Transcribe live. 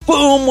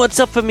Boom! What's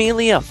up,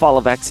 familia? Fall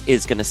of X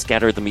is going to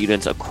scatter the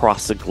mutants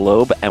across the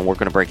globe, and we're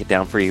going to break it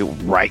down for you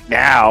right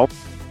now.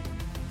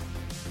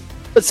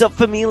 What's up,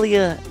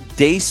 familia?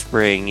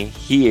 Dayspring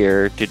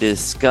here to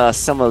discuss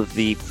some of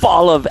the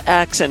Fall of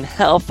X and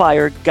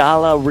Hellfire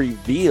Gala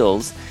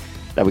reveals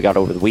that we got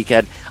over the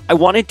weekend. I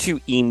wanted to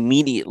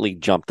immediately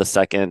jump the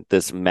second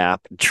this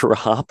map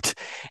dropped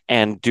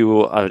and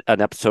do an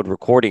episode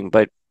recording,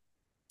 but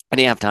I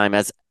didn't have time.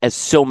 As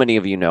so many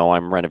of you know,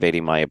 I'm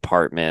renovating my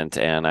apartment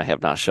and I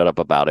have not shut up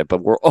about it,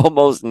 but we're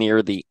almost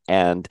near the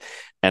end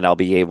and I'll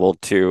be able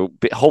to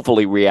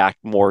hopefully react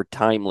more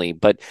timely.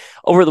 But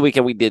over the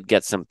weekend, we did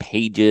get some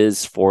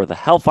pages for the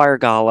Hellfire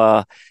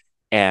Gala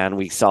and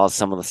we saw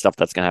some of the stuff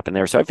that's going to happen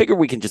there. So I figured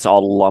we can just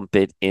all lump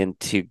it in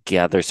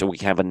together so we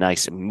can have a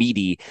nice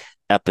meaty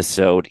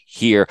episode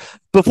here.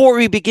 Before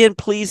we begin,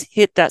 please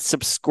hit that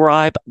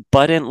subscribe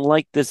button,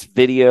 like this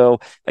video.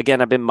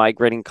 Again, I've been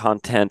migrating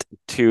content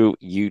to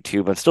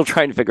YouTube. I'm still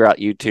trying to figure out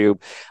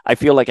YouTube. I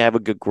feel like I have a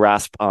good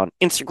grasp on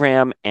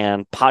Instagram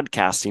and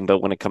podcasting, but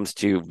when it comes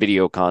to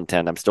video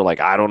content, I'm still like,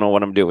 I don't know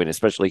what I'm doing,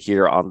 especially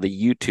here on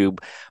the YouTube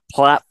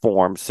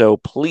platform. So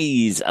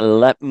please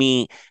let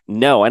me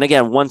know. And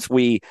again, once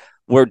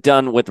we're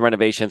done with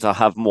renovations, I'll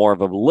have more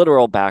of a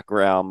literal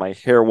background. My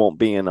hair won't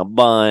be in a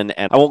bun,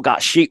 and I won't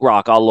got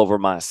sheetrock all over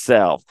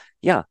myself.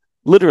 Yeah,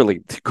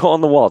 literally, go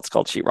on the wall. It's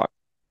called sheetrock.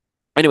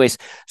 Anyways,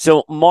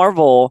 so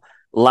Marvel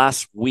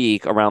last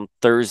week around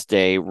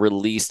Thursday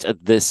released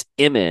this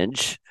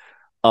image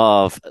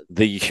of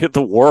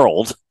the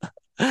world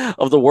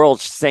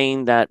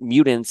saying that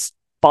mutants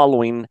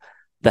following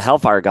the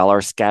Hellfire Gala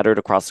are scattered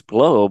across the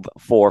globe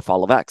for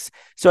Fall of X.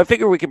 So I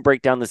figure we can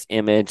break down this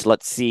image.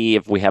 Let's see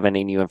if we have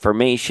any new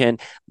information.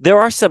 There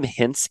are some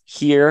hints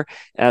here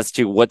as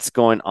to what's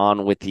going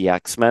on with the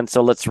X-Men.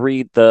 So let's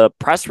read the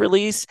press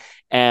release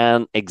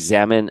and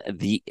examine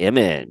the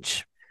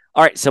image.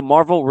 All right, so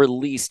Marvel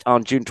released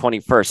on June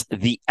 21st,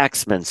 the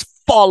X-Men's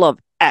Fall of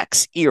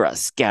X era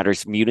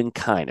scatters mutant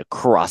kind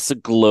across the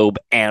globe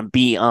and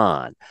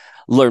beyond.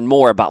 Learn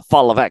more about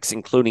Fall of X,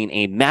 including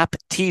a map,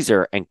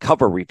 teaser, and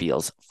cover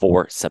reveals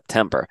for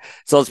September.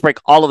 So let's break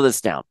all of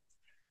this down.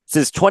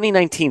 Since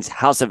 2019's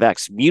House of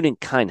X,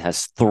 mutant kind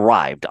has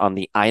thrived on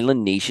the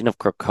island nation of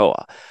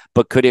Krakoa.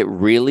 But could it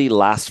really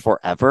last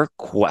forever?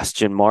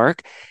 Question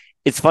mark.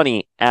 It's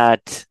funny,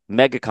 at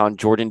MegaCon,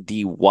 Jordan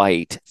D.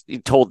 White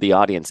told the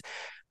audience,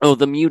 oh,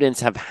 the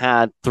mutants have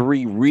had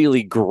 3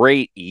 really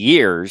great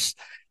years,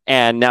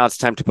 and now it's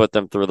time to put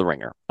them through the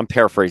ringer. I'm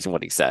paraphrasing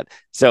what he said.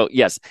 So,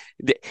 yes,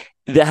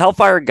 the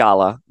Hellfire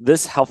Gala,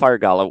 this Hellfire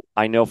Gala,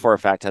 I know for a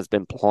fact has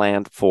been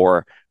planned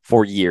for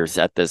years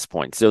at this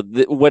point. So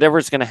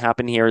whatever's going to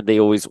happen here, they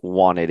always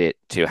wanted it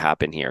to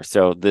happen here.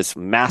 So this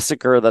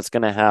massacre that's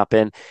going to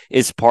happen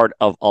is part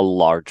of a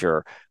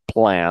larger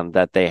plan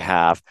that they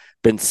have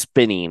been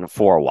spinning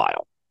for a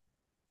while.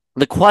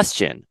 The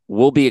question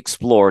will be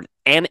explored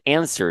and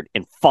answered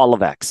in Fall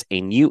of X,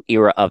 a new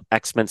era of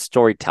X-Men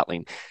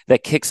storytelling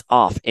that kicks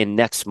off in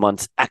next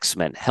month's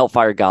X-Men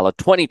Hellfire Gala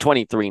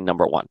 2023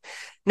 #1.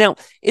 Now,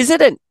 is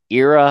it an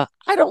era?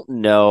 I don't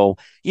know.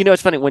 You know,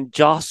 it's funny. When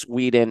Joss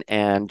Whedon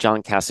and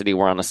John Cassidy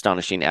were on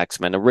Astonishing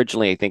X-Men,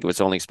 originally I think it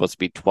was only supposed to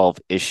be 12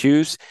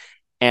 issues.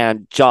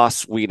 And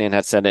Joss Whedon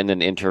had said in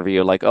an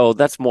interview, like, oh,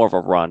 that's more of a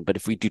run. But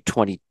if we do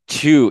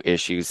 22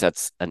 issues,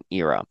 that's an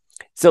era.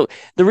 So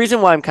the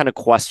reason why I'm kind of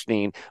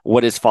questioning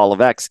what is Fall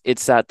of X,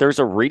 it's that there's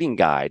a reading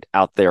guide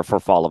out there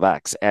for Fall of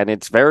X, and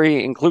it's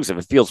very inclusive.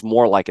 It feels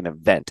more like an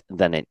event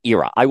than an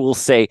era. I will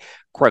say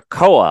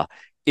Krakoa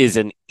is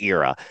an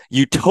era.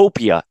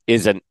 Utopia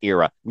is an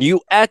era. New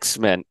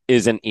X-Men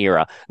is an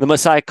era. The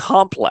Messiah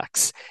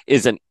Complex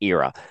is an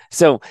era.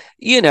 So,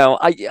 you know,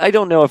 I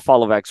don't know if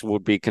Fall of X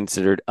would be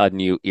considered a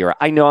new era.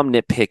 I know I'm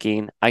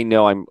nitpicking. I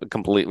know I'm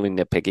completely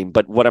nitpicking.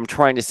 But what I'm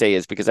trying to say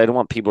is, because I don't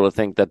want people to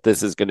think that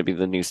this is going to be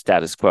the new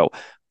status quo.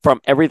 From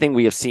everything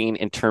we have seen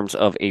in terms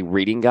of a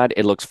reading guide,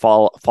 it looks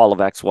Fall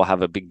of X will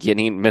have a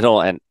beginning,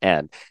 middle, and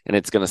end. And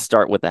it's going to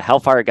start with the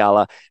Hellfire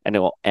Gala, and it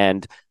will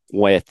end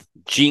with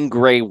Jean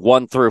Grey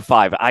 1 through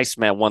 5,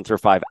 Iceman 1 through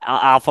 5,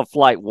 Alpha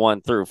Flight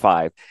 1 through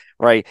 5,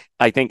 right?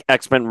 I think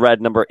X-Men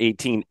Red number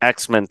 18,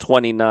 X-Men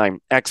 29,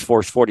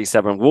 X-Force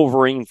 47,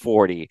 Wolverine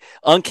 40,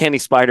 Uncanny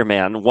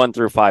Spider-Man 1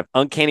 through 5,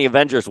 Uncanny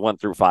Avengers 1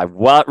 through 5,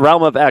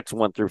 Realm of X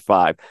 1 through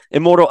 5,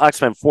 Immortal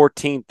X-Men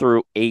 14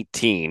 through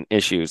 18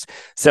 issues.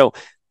 So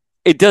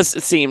it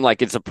does seem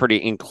like it's a pretty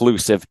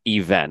inclusive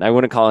event. I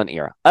wouldn't call it an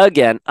era.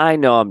 Again, I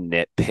know I'm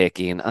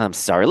nitpicking. I'm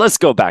sorry. Let's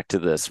go back to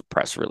this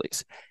press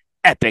release.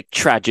 Epic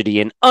tragedy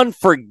and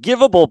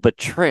unforgivable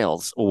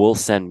betrayals will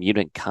send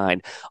mutant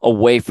kind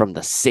away from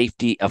the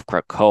safety of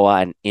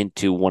Krakoa and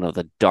into one of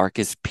the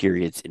darkest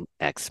periods in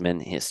X-Men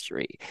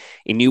history.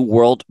 A new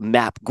world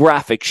map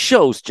graphic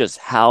shows just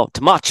how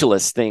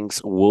tumultuous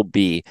things will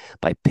be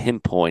by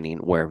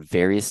pinpointing where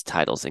various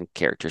titles and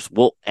characters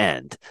will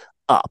end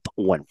up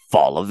when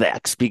Fall of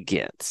X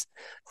begins.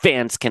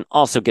 Fans can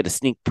also get a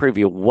sneak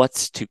preview of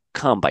what's to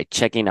come by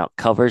checking out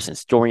covers and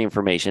story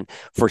information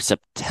for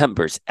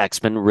September's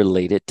X-Men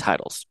related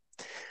titles.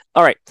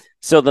 All right,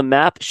 So the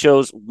map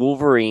shows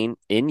Wolverine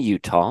in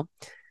Utah.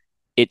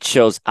 It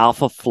shows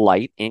Alpha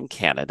Flight in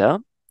Canada.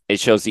 It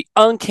shows the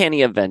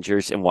Uncanny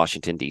Avengers in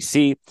Washington,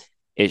 D.C.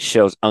 It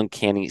shows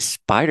Uncanny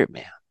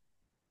Spider-Man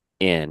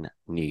in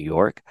New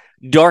York.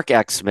 Dark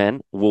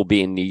X-Men will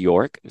be in New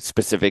York,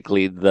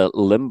 specifically the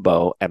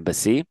Limbo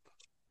Embassy.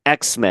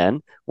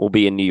 X-Men will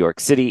be in New York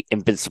City.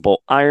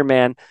 Invincible Iron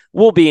Man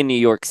will be in New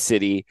York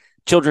City.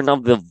 Children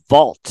of the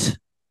Vault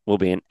will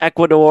be in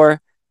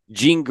Ecuador.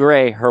 Jean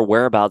Grey, her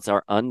whereabouts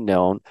are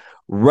unknown.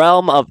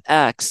 Realm of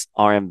X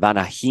are in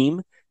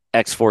Vanaheim.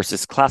 X-Force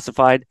is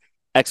classified.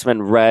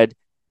 X-Men Red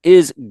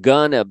is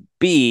gonna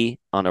be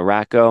on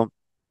Araco.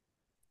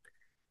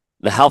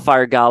 The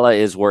Hellfire Gala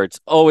is where it's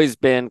always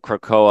been.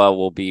 Krakoa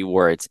will be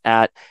where it's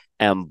at.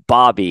 And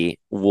Bobby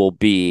will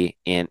be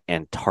in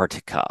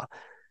Antarctica.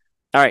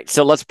 All right,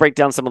 so let's break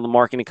down some of the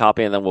marketing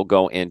copy, and then we'll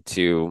go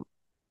into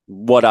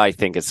what I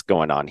think is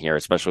going on here,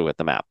 especially with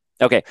the map.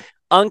 Okay,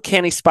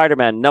 Uncanny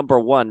Spider-Man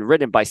 #1,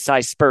 written by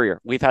Cy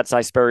Spurrier. We've had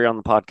Cy Spurrier on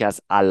the podcast.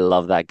 I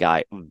love that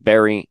guy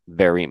very,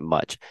 very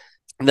much.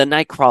 The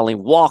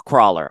night-crawling wall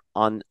crawler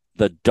on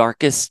the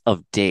darkest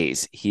of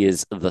days. He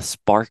is the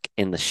spark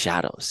in the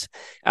shadows.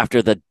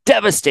 After the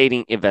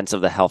devastating events of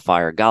the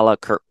Hellfire Gala,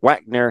 Kurt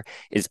Wagner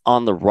is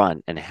on the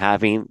run and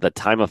having the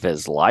time of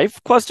his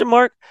life? ?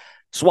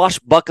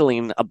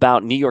 Swashbuckling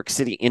about New York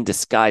City in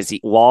disguise, the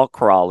wall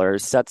crawler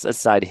sets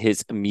aside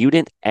his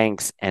mutant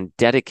angst and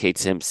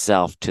dedicates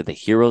himself to the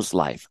hero's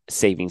life,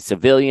 saving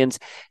civilians,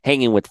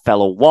 hanging with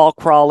fellow wall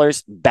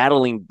crawlers,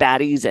 battling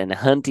baddies, and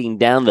hunting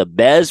down the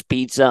best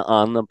pizza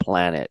on the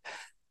planet.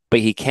 But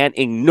he can't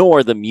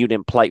ignore the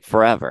mutant plight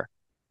forever.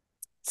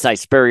 Cy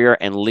Spurrier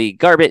and Lee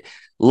Garbett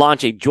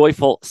launch a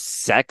joyful,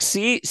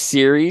 sexy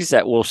series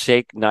that will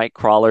shake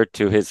Nightcrawler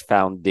to his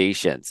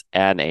foundations,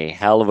 and a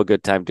hell of a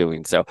good time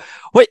doing so.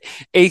 Wait,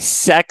 a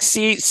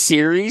sexy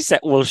series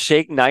that will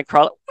shake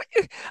Nightcrawler?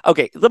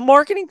 Okay, the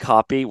marketing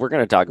copy, we're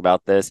going to talk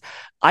about this.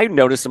 I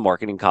noticed the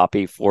marketing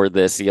copy for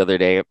this the other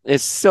day.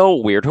 It's so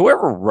weird.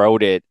 Whoever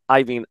wrote it,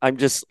 I mean, I'm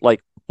just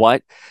like,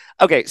 what?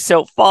 Okay,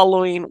 so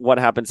following what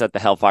happens at the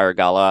Hellfire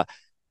Gala,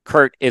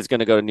 Kurt is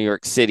going to go to New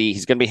York City.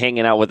 He's going to be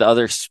hanging out with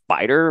other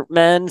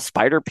Spider-Men,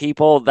 Spider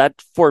people. That,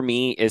 for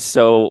me, is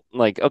so,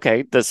 like,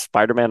 okay, does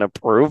Spider-Man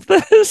approve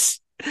this?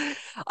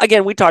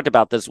 Again, we talked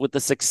about this with the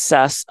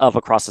success of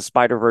Across the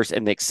Spider-Verse.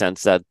 It makes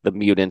sense that the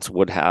mutants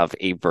would have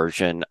a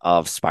version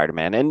of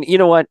Spider-Man. And you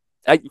know what?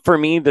 For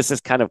me, this is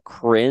kind of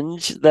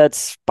cringe that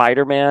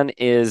Spider-Man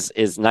is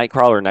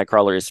Nightcrawler,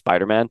 Nightcrawler is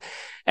Spider-Man,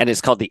 and it's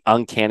called the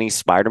Uncanny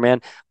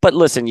Spider-Man. But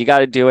listen, you got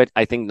to do it.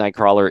 I think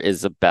Nightcrawler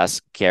is the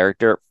best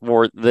character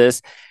for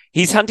this.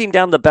 He's hunting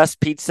down the best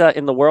pizza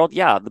in the world.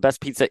 Yeah, the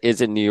best pizza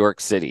is in New York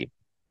City.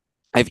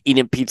 I've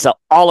eaten pizza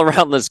all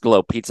around this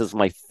globe. Pizza is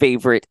my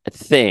favorite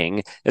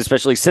thing,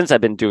 especially since I've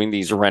been doing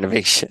these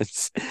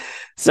renovations.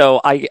 So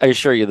I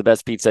assure you the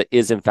best pizza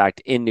is, in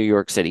fact, in New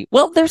York City.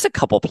 Well, there's a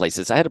couple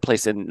places. I had a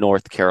place in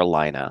North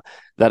Carolina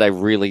that I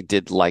really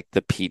did like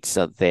the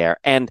pizza there.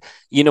 And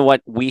you know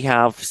what? We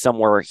have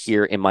somewhere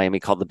here in Miami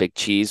called the Big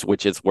Cheese,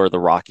 which is where the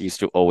Rock used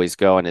to always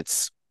go. And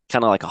it's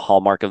kind of like a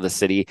hallmark of the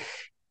city.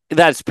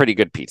 That's pretty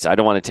good pizza. I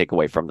don't want to take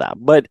away from that.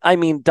 But I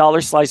mean,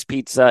 dollar slice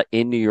pizza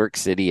in New York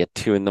City at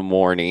 2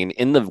 a.m.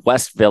 in the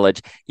West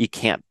Village, you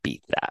can't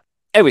beat that.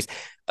 Anyways,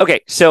 okay,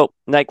 so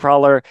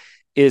Nightcrawler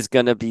is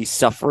going to be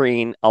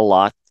suffering a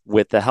lot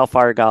with the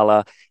Hellfire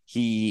Gala.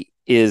 He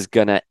is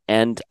going to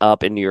end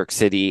up in New York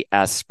City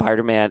as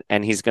Spider-Man,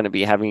 and he's going to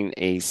be having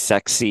a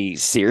sexy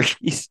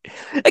series.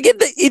 Again,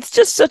 it's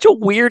just such a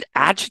weird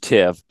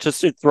adjective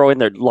just to throw in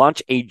there.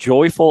 Launch a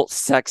joyful,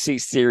 sexy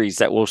series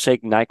that will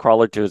shake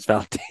Nightcrawler to his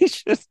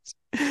foundations.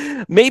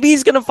 Maybe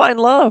he's going to find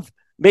love.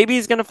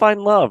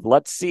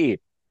 Let's see.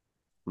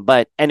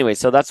 But anyway,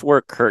 so that's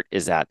where Kurt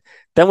is at.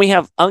 Then we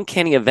have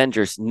Uncanny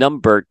Avengers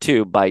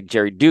 #2 by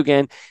Jerry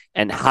Dugan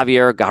and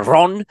Javier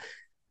Garron.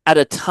 At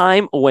a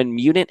time when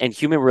mutant and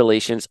human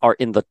relations are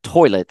in the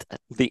toilet,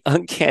 the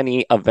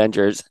Uncanny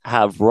Avengers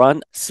have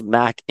run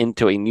smack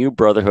into a new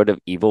brotherhood of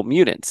evil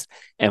mutants.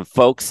 And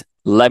folks,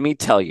 let me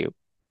tell you,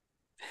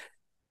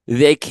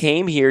 they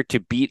came here to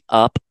beat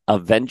up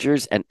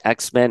Avengers and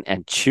X-Men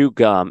and chew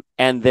gum,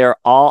 and they're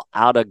all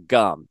out of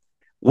gum.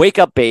 Wake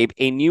up, babe.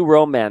 A new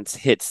romance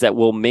hits that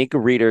will make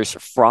readers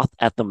froth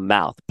at the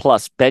mouth.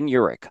 Plus, Ben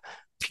Urich.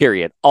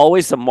 Period.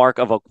 Always a mark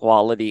of a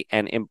quality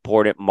and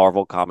important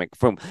Marvel comic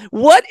film.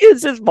 What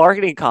is this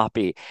marketing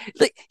copy?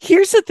 Like,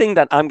 here's the thing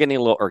that I'm getting a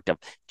little irked of.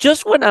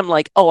 Just when I'm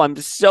like, oh, I'm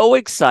so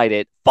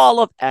excited. Fall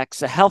of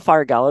X, a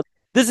Hellfire Gala.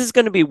 This is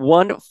going to be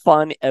one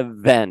fun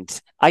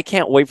event. I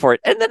can't wait for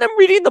it. And then I'm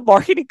reading the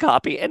marketing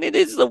copy, and it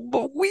is the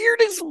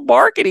weirdest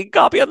marketing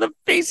copy on the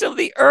face of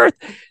the earth.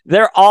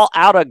 They're all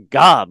out of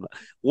gum.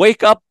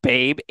 Wake up,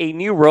 babe. A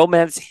new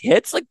romance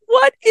hits. Like,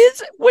 what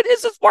is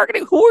this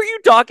marketing? Who are you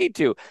talking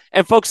to?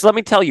 And folks, let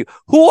me tell you,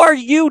 who are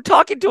you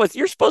talking to us?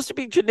 You're supposed to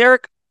be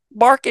generic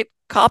market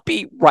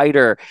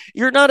copywriter.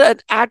 You're not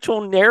an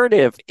actual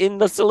narrative in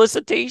the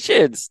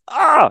solicitations.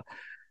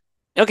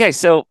 Okay,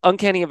 so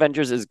Uncanny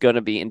Avengers is going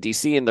to be in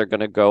DC, and they're going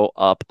to go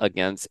up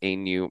against a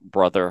new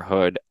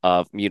Brotherhood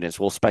of Mutants.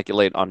 We'll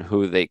speculate on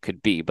who they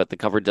could be, but the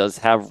cover does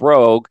have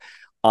Rogue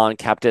on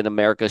Captain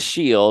America's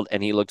shield,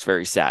 and he looks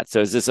very sad. So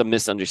is this a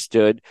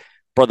misunderstood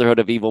Brotherhood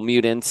of Evil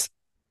Mutants?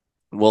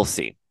 We'll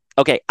see.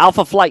 Okay,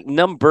 Alpha Flight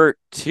number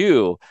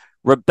 2.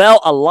 Rebel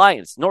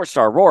Alliance,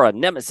 Northstar, Aurora,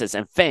 Nemesis,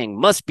 and Fang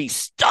must be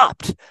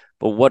stopped.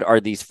 But what are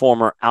these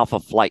former Alpha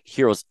Flight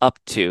heroes up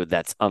to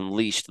that's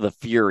unleashed the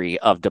fury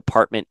of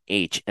Department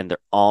H and their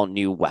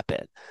all-new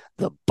weapon?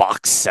 The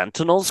Box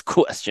Sentinels?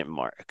 Question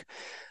mark.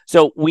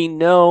 So we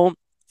know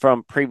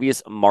from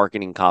previous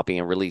marketing copy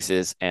and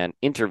releases and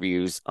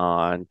interviews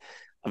on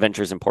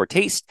Adventures in Poor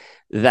Taste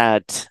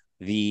that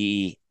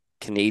the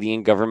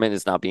Canadian government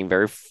is not being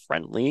very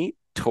friendly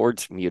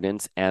towards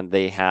mutants, and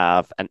they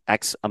have an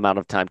X amount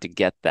of time to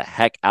get the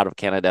heck out of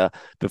Canada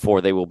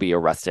before they will be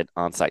arrested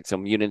on site. So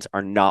mutants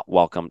are not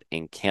welcomed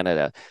in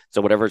Canada.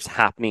 So whatever's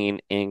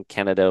happening in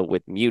Canada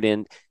with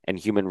mutant and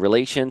human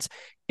relations,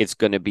 it's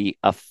going to be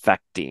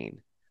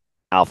affecting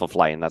Alpha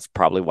Flight, and that's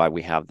probably why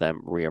we have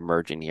them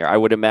reemerging here. I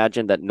would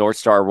imagine that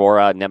Northstar,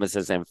 Aurora,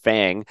 Nemesis, and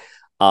Fang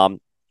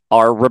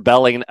are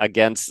rebelling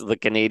against the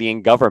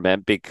Canadian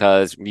government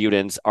because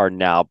mutants are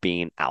now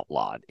being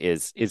outlawed,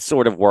 is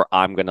sort of where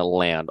I'm going to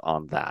land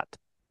on that.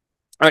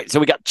 All right,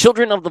 so we got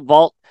Children of the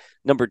Vault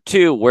number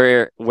 2,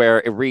 where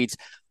it reads,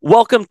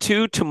 "Welcome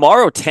to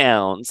Tomorrow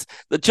Towns.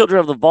 The Children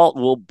of the Vault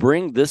will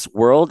bring this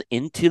world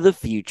into the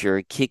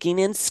future, kicking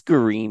and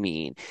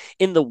screaming.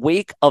 In the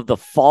wake of the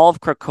fall of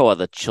Krakoa,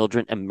 the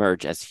children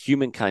emerge as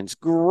humankind's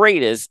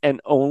greatest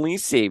and only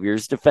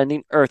saviors,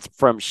 defending Earth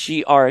from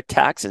Shi'ar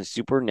attacks and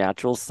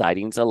supernatural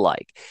sightings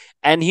alike.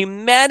 And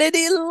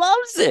humanity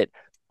loves it.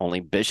 Only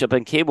Bishop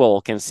and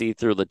Cable can see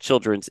through the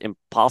children's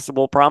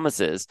impossible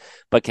promises.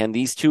 But can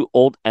these two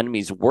old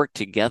enemies work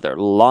together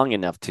long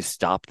enough to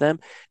stop them?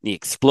 The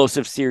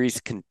explosive series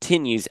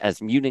continues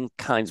as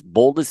mutant-kind's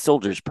boldest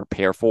soldiers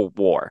prepare for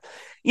war."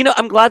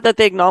 I'm glad that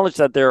they acknowledge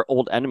that they're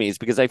old enemies,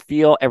 because I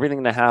feel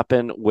everything that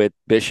happened with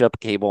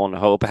Bishop, Cable, and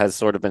Hope has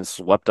sort of been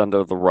swept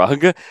under the rug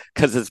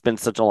because it's been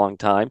such a long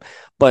time.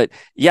 But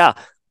yeah,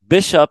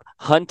 Bishop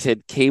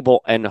hunted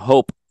Cable and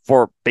Hope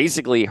for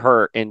basically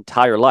her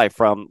entire life,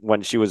 from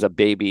when she was a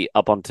baby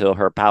up until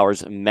her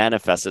powers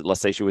manifested. Let's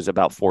say she was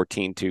about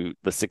 14 to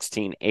the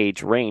 16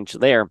 age range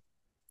there.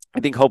 I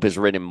think Hope is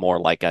written more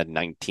like a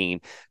 19,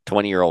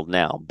 20-year-old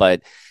now.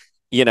 But,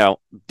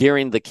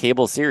 during the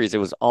Cable series, it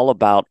was all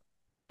about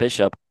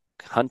Bishop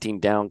hunting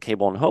down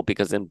Cable and Hope,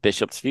 because in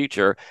Bishop's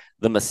future,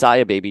 the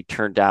Messiah baby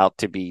turned out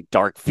to be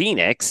Dark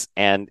Phoenix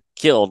and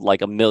killed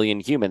like a million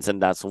humans.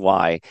 And that's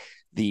why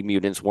the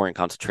mutants were in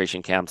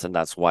concentration camps, and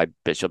that's why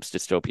Bishop's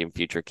dystopian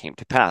future came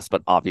to pass.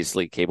 But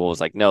obviously, Cable was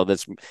like, no,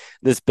 this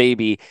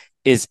baby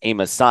is a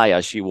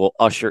Messiah. She will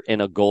usher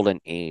in a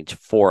golden age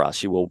for us.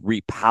 She will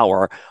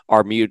repower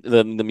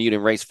the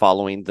mutant race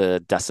following the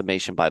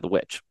decimation by the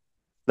witch.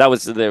 That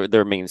was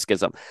their main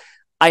schism.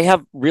 I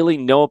have really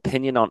no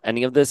opinion on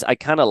any of this. I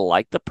kind of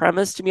like the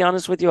premise, to be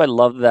honest with you. I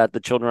love that the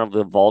Children of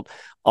the Vault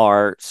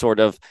are sort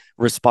of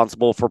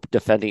responsible for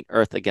defending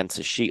Earth against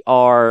the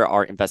Shi'ar,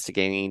 are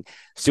investigating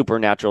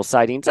supernatural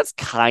sightings. That's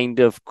kind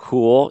of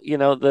cool.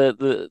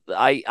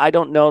 I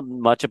don't know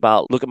much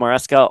about Luca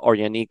Maresca or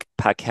Yannick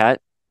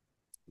Paquette,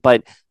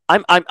 but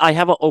I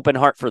have an open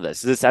heart for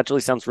this. This actually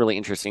sounds really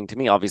interesting to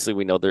me. Obviously,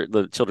 we know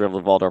the Children of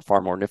the Vault are far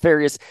more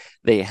nefarious.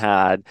 They've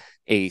had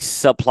a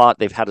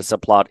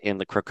subplot in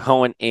the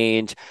Krakoan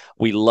Age.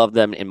 We love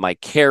them in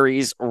Mike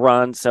Carey's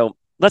run. So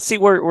let's see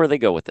where they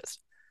go with this.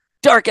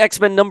 Dark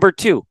X-Men number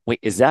 2. Wait,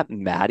 is that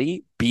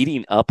Maddie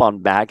beating up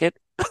on Maggot?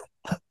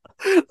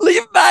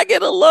 Leave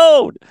Maggot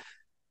alone.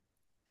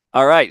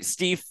 All right,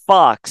 Steve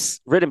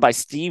Fox, written by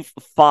Steve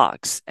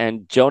Fox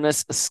and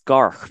Jonas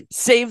Skark.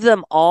 Save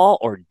them all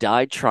or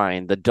die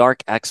trying. The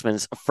Dark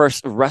X-Men's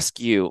first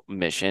rescue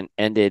mission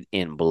ended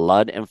in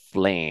blood and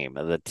flame.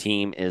 The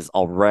team is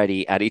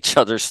already at each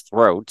other's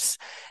throats,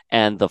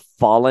 and the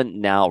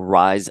fallen now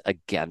rise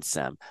against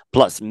them.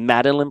 Plus,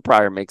 Madeline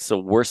Pryor makes the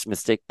worst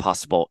mistake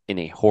possible in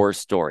a horror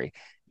story.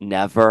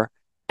 Never,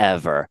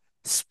 ever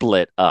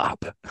split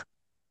up.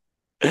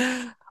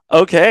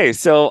 Okay,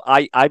 so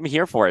I'm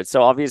here for it.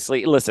 So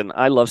obviously, listen,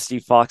 I love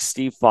Steve Fox.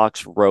 Steve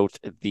Fox wrote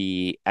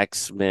the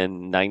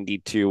X-Men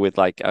 92 with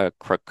like a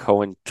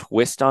Krakoan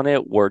twist on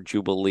it, where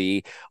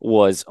Jubilee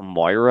was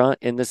Moira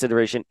in this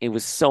iteration. It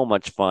was so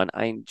much fun.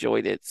 I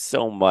enjoyed it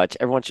so much.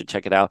 Everyone should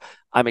check it out.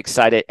 I'm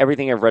excited.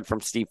 Everything I've read from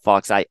Steve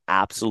Fox, I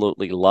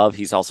absolutely love.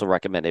 He's also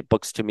recommended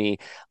books to me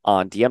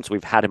on DMs.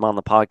 We've had him on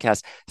the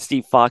podcast.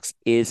 Steve Fox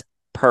is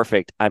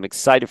perfect. I'm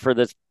excited for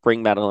this.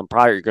 Bring Madeline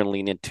Pryor. You're going to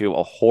lean into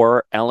a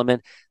horror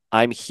element.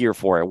 I'm here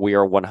for it. We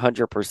are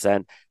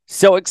 100%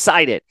 so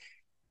excited.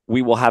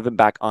 We will have him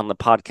back on the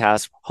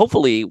podcast,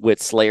 hopefully with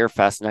Slayer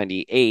Fest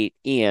 98,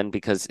 Ian,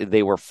 because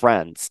they were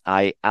friends.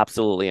 I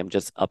absolutely am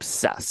just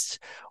obsessed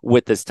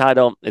with this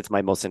title. It's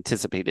my most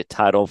anticipated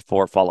title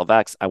for Fall of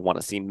X. I want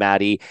to see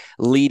Maddie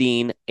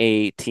leading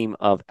a team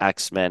of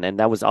X-Men. And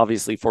that was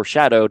obviously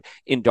foreshadowed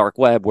in Dark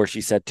Web, where she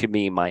said to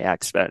me, my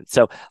X-Men.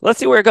 So let's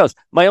see where it goes.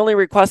 My only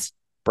request,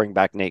 bring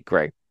back Nate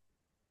Gray.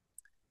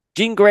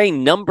 Jean Grey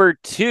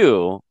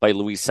 #2 by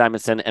Louise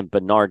Simonson and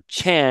Bernard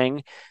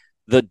Chang.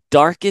 The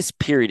darkest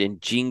period in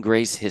Jean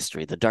Grey's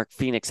history. The Dark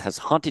Phoenix has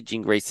haunted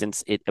Jean Grey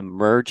since it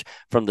emerged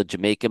from the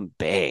Jamaican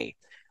Bay.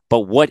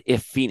 But what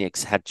if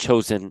Phoenix had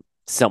chosen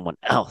someone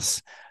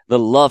else? The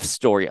love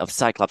story of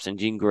Cyclops and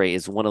Jean Grey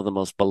is one of the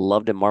most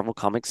beloved in Marvel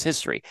Comics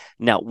history.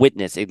 Now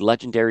witness a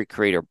legendary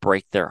creator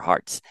break their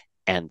hearts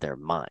and their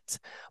minds.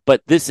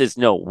 But this is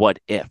no what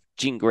if.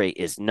 Jean Grey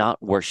is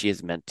not where she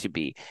is meant to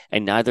be,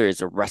 and neither is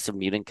the rest of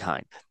mutant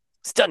kind.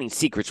 Stunning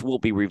secrets will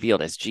be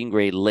revealed as Jean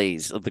Grey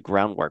lays the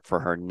groundwork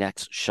for her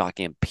next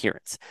shocking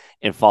appearance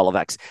in Fall of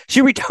X.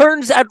 She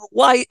returns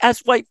as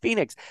White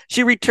Phoenix.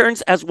 She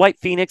returns as White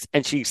Phoenix,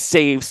 and she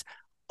saves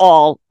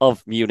all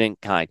of mutant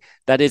kind.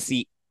 That is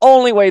the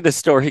only way the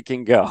story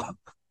can go.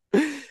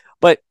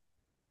 But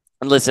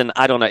listen,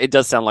 I don't know. It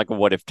does sound like a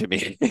what if to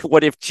me.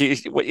 What if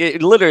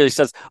it literally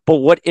says, but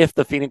what if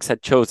the Phoenix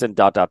had chosen ...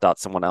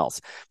 someone else?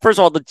 First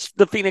of all,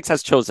 the Phoenix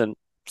has chosen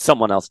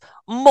someone else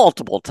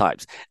multiple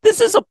times.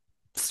 This is a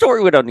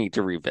story we don't need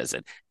to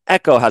revisit.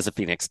 Echo has a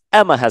Phoenix.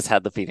 Emma has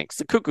had the Phoenix.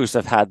 The Cuckoos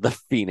have had the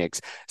Phoenix.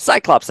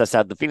 Cyclops has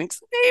had the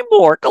Phoenix.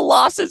 Namor,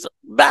 Colossus,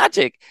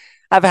 Magic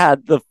have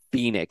had the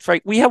Phoenix,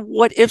 right? We have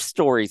what if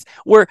stories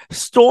where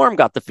Storm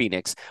got the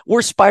Phoenix,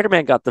 where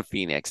Spider-Man got the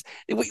Phoenix.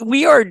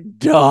 We are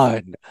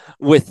done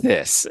with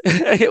this.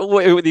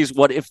 With these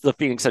what if the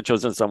Phoenix had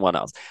chosen someone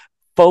else.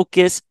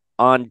 Focus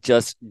on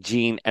just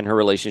Jean and her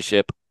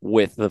relationship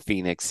with the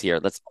Phoenix here.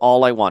 That's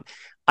all I want.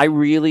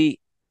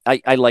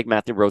 I like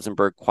Matthew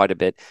Rosenberg quite a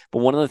bit,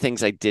 but one of the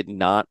things I did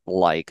not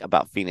like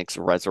about Phoenix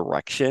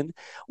Resurrection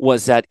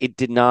was that it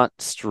did not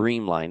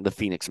streamline the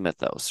Phoenix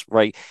mythos,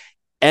 right?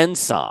 End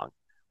Song,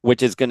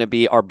 which is going to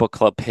be our book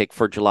club pick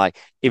for July.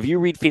 If you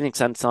read Phoenix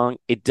End Song,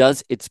 it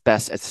does its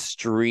best at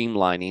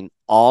streamlining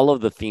all of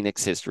the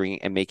Phoenix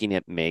history and making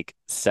it make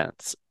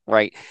sense,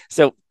 right?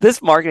 So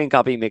this marketing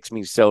copy makes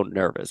me so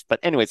nervous. But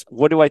anyways,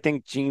 what do I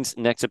think Jean's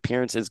next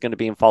appearance is going to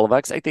be in Fall of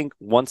X? I think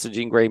once the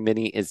Jean Grey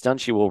mini is done,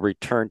 she will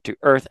return to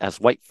Earth as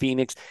White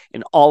Phoenix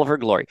in all of her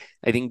glory.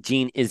 I think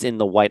Jean is in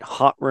the White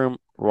Hot Room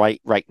right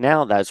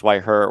now. That's why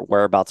her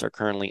whereabouts are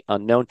currently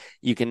unknown.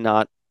 You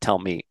cannot tell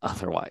me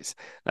otherwise.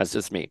 That's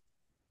just me.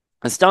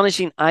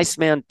 Astonishing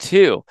Iceman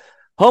 2.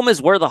 Home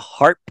is where the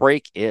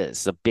heartbreak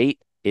is. The bait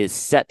is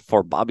set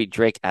for Bobby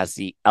Drake as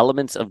the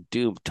elements of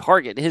doom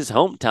target his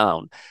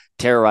hometown,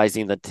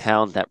 terrorizing the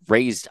town that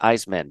raised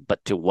Iceman.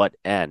 But to what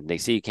end? They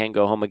say you can't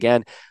go home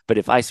again, but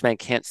if Iceman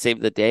can't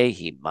save the day,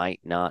 he might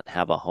not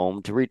have a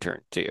home to return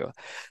to.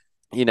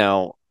 You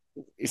know,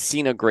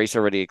 Sina Grace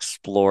already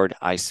explored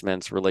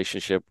Iceman's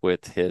relationship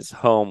with his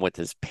home, with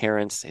his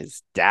parents.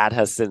 His dad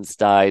has since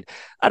died.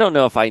 I don't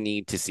know if I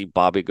need to see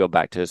Bobby go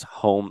back to his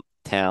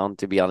hometown,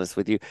 to be honest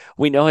with you.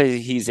 We know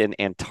he's in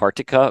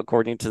Antarctica,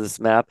 according to this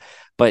map,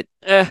 but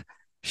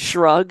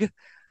shrug.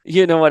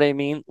 You know what I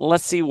mean?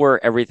 Let's see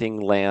where everything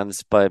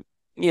lands. But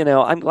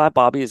I'm glad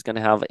Bobby is going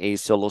to have a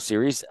solo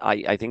series.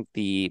 I think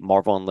the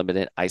Marvel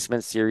Unlimited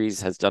Iceman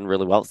series has done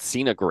really well.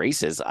 Sina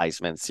Grace's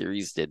Iceman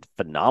series did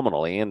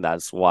phenomenally, and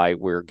that's why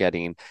we're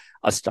getting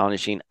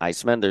Astonishing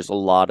Iceman. There's a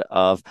lot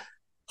of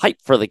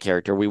hype for the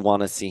character. We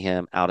want to see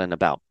him out and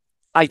about.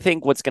 I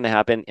think what's going to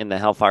happen in the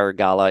Hellfire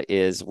Gala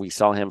is we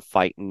saw him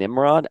fight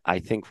Nimrod. I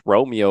think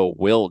Romeo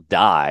will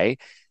die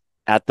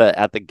at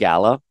the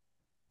gala.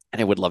 And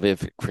I would love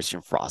it if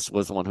Christian Frost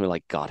was the one who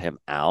got him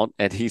out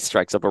and he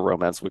strikes up a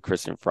romance with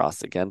Christian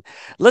Frost again.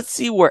 Let's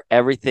see where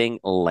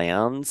everything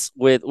lands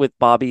with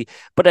Bobby,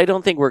 but I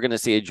don't think we're going to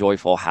see a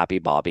joyful, happy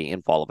Bobby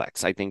in Fall of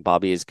X. I think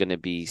Bobby is going to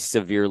be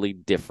severely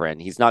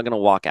different. He's not going to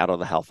walk out of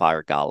the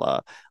Hellfire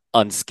Gala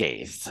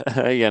unscathed.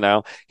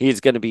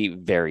 He's going to be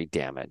very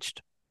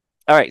damaged.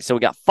 All right, so we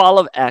got Fall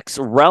of X,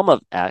 Realm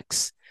of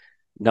X,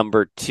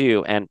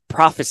 #2, and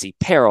Prophecy,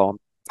 Peril,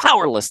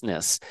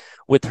 Powerlessness.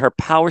 With her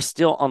power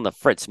still on the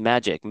fritz,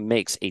 Magic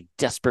makes a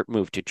desperate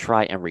move to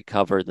try and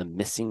recover the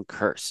missing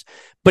curse.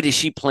 But is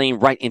she playing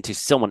right into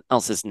someone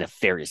else's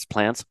nefarious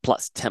plans?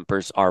 Plus,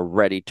 tempers are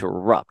ready to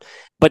erupt.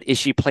 But is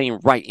she playing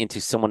right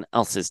into someone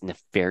else's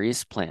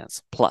nefarious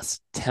plans? Plus,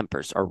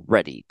 tempers are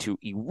ready to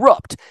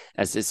erupt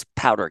as this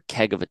powder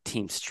keg of a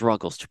team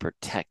struggles to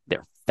protect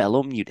their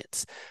fellow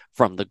mutants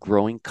from the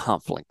growing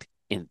conflict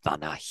in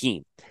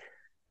Vanaheim.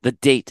 The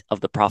date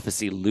of the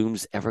prophecy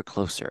looms ever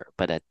closer,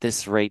 but at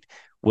this rate,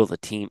 will the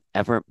team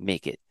ever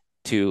make it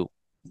to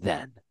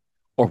then?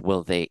 Or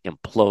will they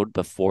implode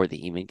before they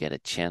even get a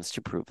chance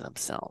to prove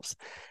themselves?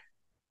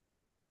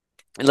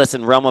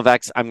 Listen, Realm of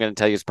X, I'm going to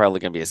tell you, is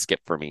probably going to be a skip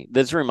for me.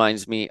 This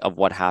reminds me of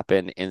what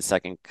happened in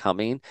Second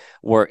Coming,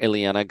 where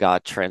Ileana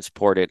got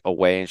transported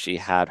away and she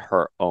had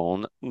her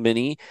own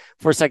mini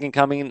for Second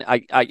Coming.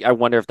 I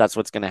wonder if that's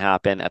what's going to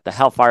happen at the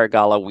Hellfire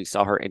Gala. We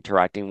saw her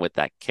interacting with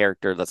that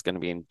character that's going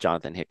to be in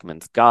Jonathan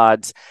Hickman's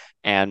Gods,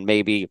 and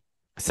maybe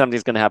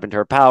something's going to happen to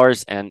her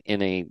powers. And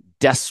in a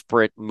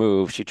desperate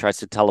move, she tries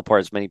to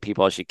teleport as many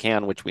people as she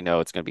can, which we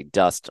know it's going to be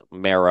Dust,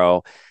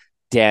 Marrow,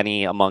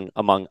 Danny, among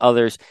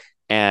others,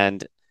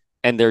 and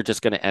they're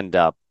just going to end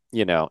up,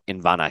 in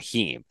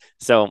Vanaheim.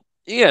 So,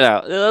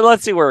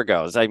 let's see where it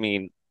goes. I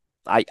mean,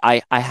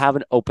 I have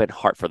an open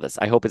heart for this.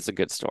 I hope it's a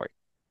good story.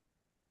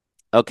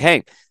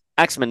 Okay,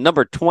 X-Men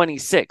number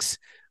 26.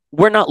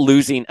 We're not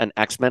losing an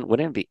X-Men.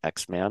 Wouldn't it be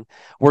X-Man?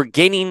 We're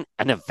gaining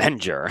an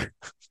Avenger.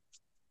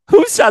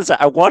 Who says that?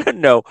 I want to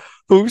know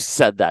who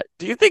said that.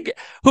 Do you think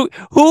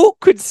who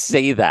could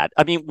say that?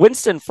 I mean,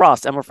 Winston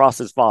Frost, Emma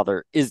Frost's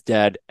father, is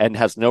dead and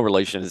has no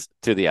relations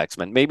to the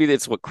X-Men. Maybe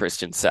that's what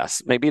Christian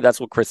says. Maybe that's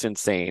what Christian's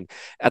saying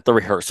at the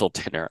rehearsal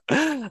dinner.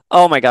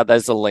 Oh my God,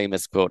 that's the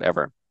lamest quote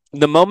ever.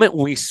 The moment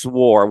we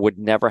swore would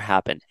never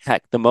happen.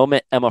 Heck, the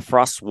moment Emma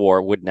Frost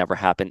swore would never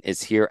happen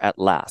is here at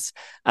last.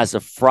 As the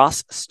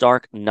Frost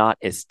Stark knot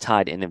is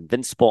tied in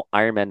Invincible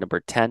Iron Man number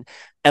 10,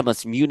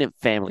 Emma's mutant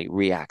family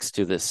reacts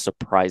to this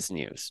surprise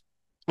news.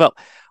 Well,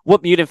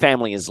 what mutant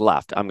family is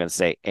left? I'm going to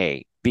say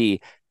A.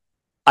 B.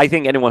 I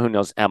think anyone who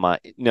knows Emma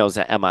knows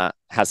that Emma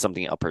has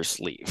something up her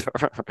sleeve,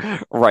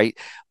 right?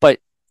 But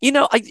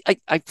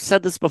I've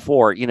said this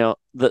before.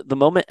 The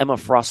moment Emma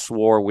Frost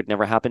swore would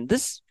never happen.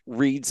 This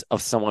reads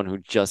of someone who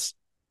just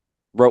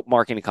wrote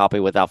marketing copy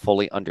without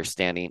fully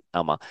understanding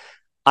Emma.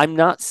 I'm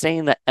not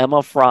saying that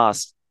Emma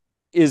Frost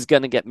is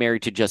going to get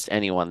married to just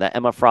anyone. That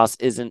Emma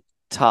Frost isn't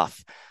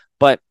tough,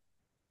 but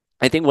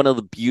I think one of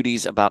the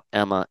beauties about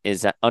Emma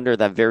is that under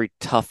that very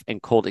tough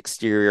and cold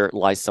exterior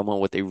lies someone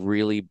with a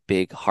really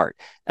big heart.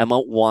 Emma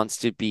wants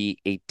to be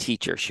a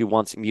teacher. She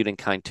wants mutant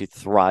kind to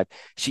thrive.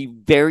 She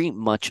very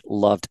much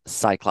loved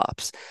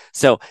Cyclops.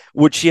 So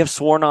would she have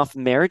sworn off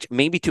marriage?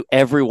 Maybe to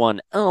everyone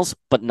else,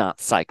 but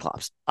not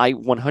Cyclops. I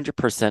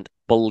 100%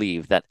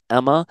 believe that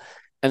Emma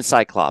and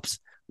Cyclops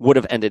would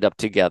have ended up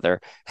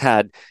together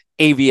had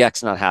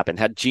AVX not happened,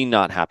 had G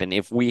not happened.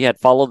 If we had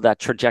followed that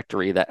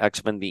trajectory that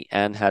X-Men the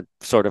End had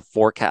sort of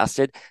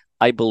forecasted,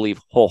 I believe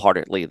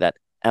wholeheartedly that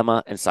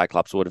Emma and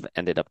Cyclops would have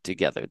ended up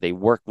together. They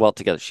worked well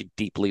together. She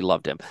deeply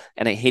loved him.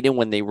 And I hate it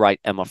when they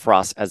write Emma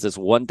Frost as this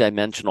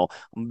one-dimensional,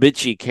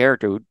 bitchy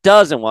character who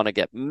doesn't want to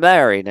get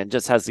married and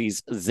just has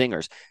these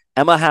zingers.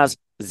 Emma has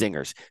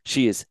zingers.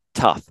 She is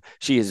tough.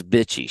 She is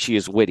bitchy. She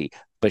is witty,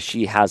 but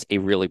she has a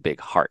really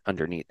big heart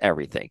underneath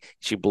everything.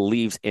 She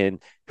believes in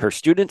her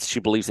students.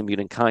 She believes in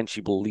mutant kind. She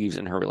believes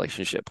in her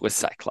relationship with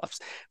Cyclops.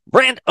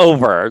 Brand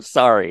over.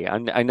 Sorry.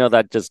 I know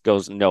that just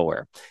goes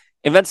nowhere.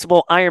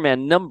 Invincible Iron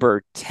Man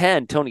number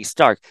 10, Tony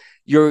Stark.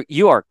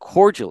 You are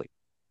cordially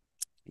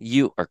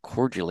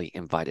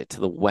invited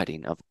to the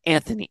wedding of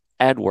Anthony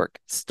Edward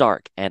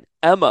Stark and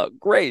Emma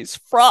Grace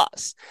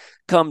Frost.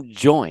 Come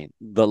join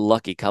the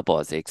lucky couple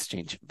as they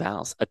exchange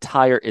vows.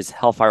 Attire is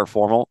Hellfire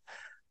formal.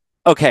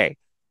 Okay,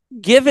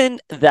 given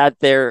that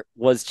there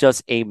was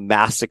just a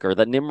massacre,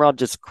 that Nimrod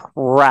just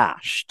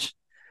crashed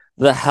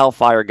the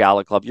Hellfire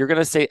Gala Club, you're going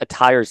to say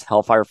attire's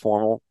Hellfire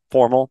formal?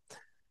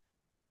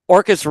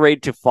 Orcus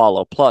raid to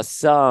follow, plus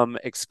some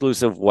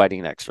exclusive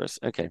wedding extras.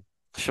 Okay,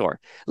 sure.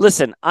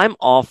 Listen, I'm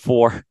all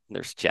for,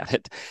 there's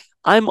Janet.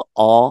 I'm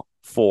all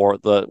for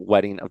the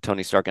wedding of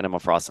Tony Stark and Emma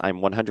Frost. I'm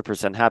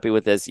 100% happy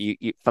with this.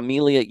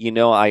 Familia,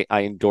 I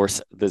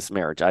endorse this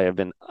marriage.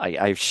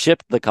 I've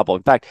shipped the couple.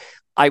 In fact,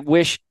 I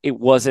wish it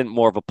wasn't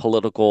more of a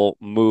political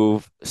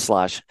move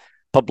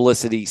 /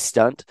 publicity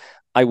stunt.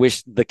 I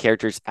wish the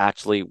characters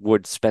actually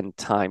would spend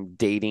time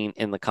dating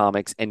in the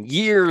comics, and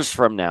years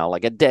from now,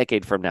 like a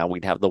decade from now,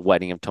 we'd have the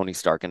wedding of Tony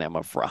Stark and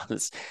Emma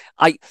Frost.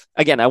 I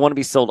want to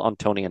be sold on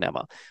Tony and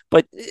Emma,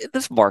 but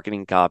this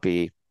marketing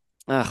copy,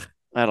 I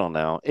don't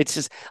know. It's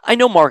just, I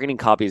know marketing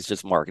copy is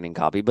just marketing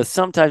copy, but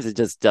sometimes it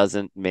just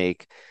doesn't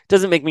make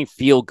me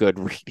feel good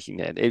reading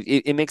it.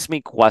 It makes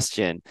me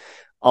question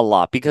a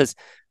lot because,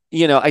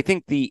 I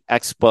think the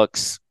X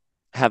books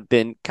have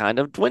been kind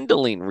of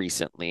dwindling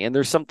recently. And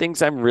there's some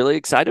things I'm really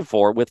excited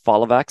for with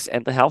Fall of X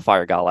and the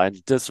Hellfire Gala.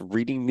 And just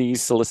reading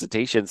these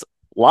solicitations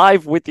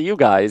live with you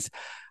guys,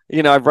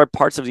 I've read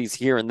parts of these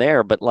here and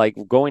there, but like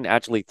going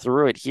actually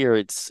through it here,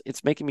 it's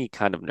making me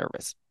kind of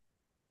nervous.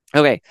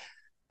 Okay.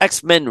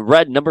 X-Men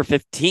Red number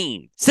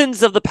 15.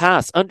 Sins of the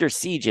Past under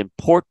siege in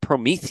Port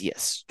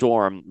Prometheus.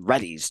 Storm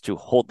readies to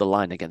hold the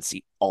line against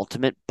the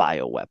ultimate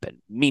bioweapon.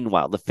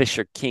 Meanwhile, the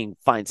Fisher King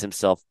finds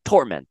himself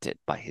tormented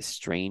by his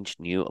strange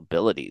new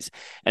abilities,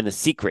 and the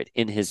secret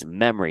in his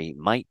memory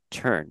might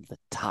turn the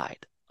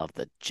tide of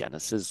the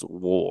Genesis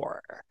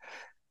War.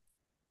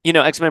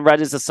 X-Men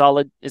Red is a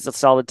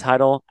solid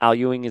title. Al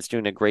Ewing is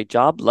doing a great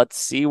job. Let's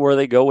see where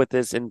they go with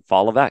this in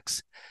Fall of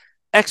X.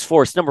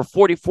 X-Force number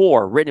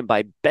 44, written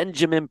by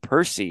Benjamin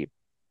Percy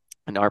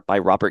and art by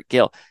Robert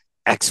Gill.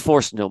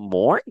 X-Force no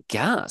more?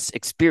 Gas.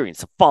 Experience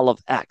the fall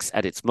of X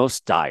at its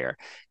most dire.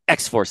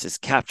 X-Force is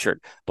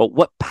captured, but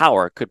what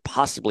power could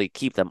possibly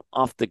keep them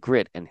off the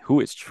grid, and who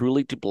is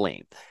truly to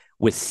blame?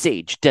 With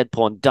Sage,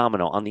 Deadpool, and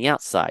Domino on the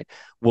outside,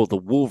 will the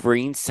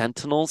Wolverine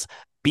Sentinels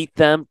beat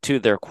them to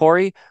their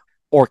quarry,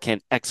 or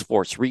can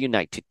X-Force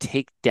reunite to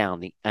take down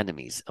the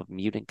enemies of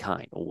mutant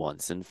kind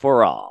once and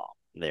for all?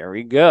 There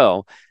we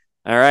go.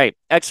 All right.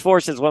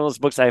 X-Force is one of those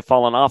books I've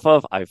fallen off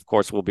of. I, of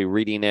course, will be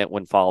reading it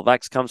when Fall of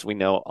X comes. We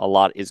know a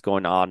lot is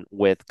going on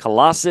with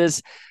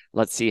Colossus.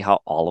 Let's see how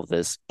all of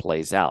this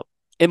plays out.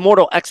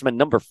 Immortal X-Men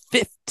number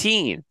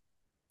 15.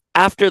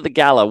 After the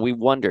gala, we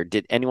wondered,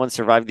 did anyone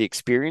survive the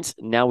experience?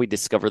 Now we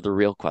discover the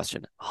real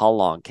question. How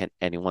long can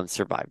anyone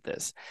survive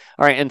this?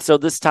 All right, and so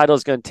this title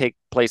is going to take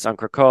place on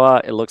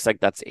Krakoa. It looks like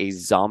that's a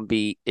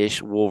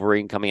zombie-ish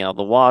Wolverine coming out of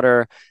the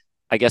water.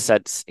 I guess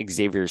that's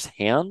Xavier's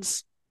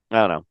hands. I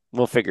don't know.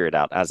 We'll figure it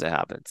out as it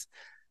happens.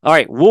 All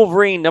right,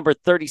 Wolverine number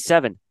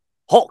 37.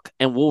 Hulk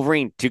and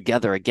Wolverine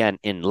together again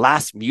in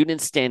Last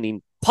Mutant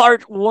Standing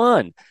Part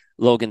 1.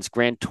 Logan's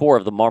grand tour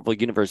of the Marvel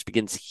Universe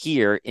begins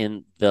here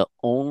in the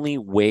only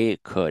way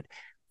it could.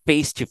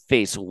 Face to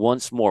face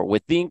once more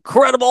with the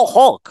Incredible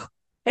Hulk.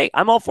 Hey,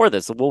 I'm all for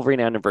this. The Wolverine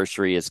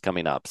anniversary is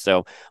coming up,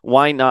 so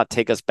why not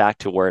take us back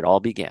to where it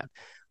all began?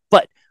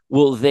 But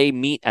will they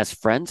meet as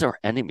friends or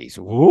enemies?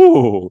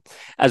 Ooh.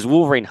 As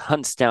Wolverine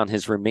hunts down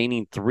his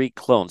remaining 3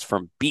 clones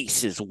from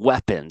Beast's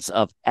weapons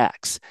of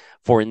X.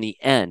 For in the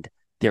end,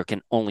 there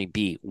can only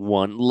be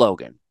one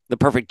Logan. The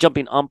perfect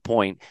jumping on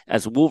point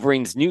as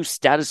Wolverine's new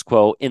status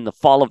quo in the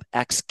Fall of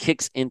X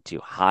kicks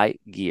into high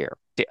gear.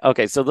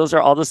 Okay, so those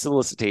are all the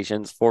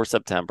solicitations for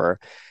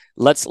September.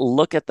 Let's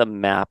look at the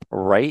map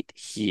right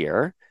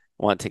here.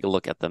 I want to take a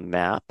look at the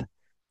map.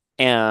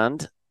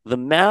 And the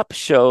map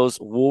shows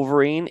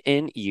Wolverine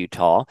in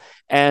Utah.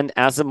 And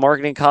as the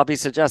marketing copy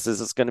suggests,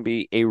 this is going to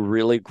be a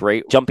really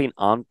great jumping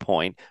on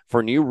point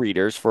for new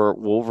readers for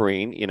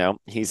Wolverine. You know,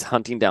 he's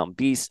hunting down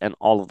Beast and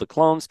all of the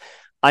clones.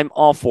 I'm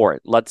all for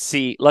it. Let's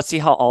see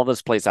how all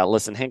this plays out.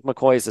 Listen, Hank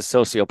McCoy is a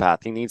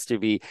sociopath. He needs to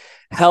be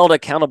held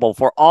accountable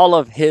for all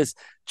of his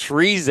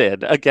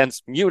treason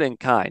against mutant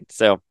kind.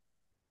 So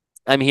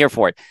I'm here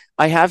for it.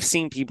 I have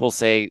seen people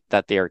say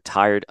that they are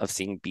tired of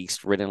seeing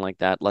Beast written like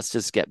that. Let's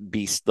just get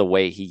Beast the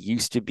way he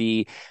used to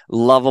be,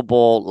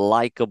 lovable,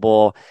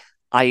 likable.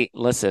 I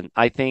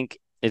think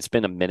it's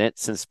been a minute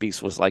since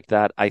Beast was like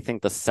that. I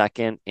think the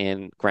second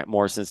in Grant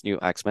Morrison's New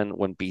X-Men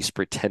when Beast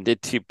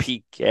pretended to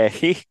be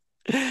gay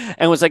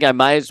and was like, I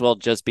might as well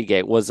just be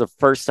gay, was the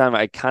first time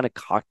I kind of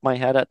cocked my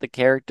head at the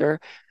character,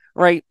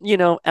 right? You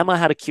know, Emma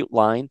had a cute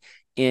line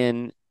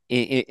in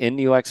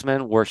New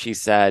X-Men where she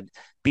said,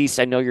 Beast,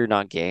 I know you're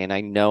not gay, and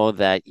I know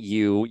that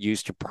you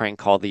used to prank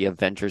call the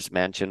Avengers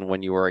Mansion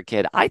when you were a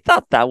kid. I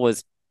thought that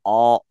was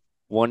all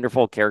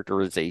wonderful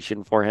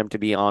characterization for him, to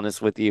be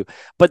honest with you.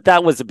 But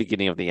that was the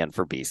beginning of the end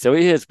for Beast. So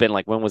it has been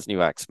like, when was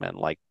New X-Men?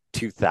 Like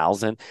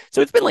 2000.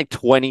 So it's been like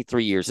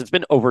 23 years. It's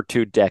been over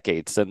 2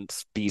 decades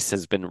since Beast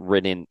has been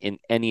written in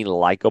any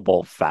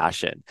likable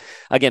fashion.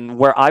 Again,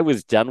 where I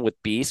was done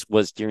with Beast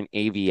was during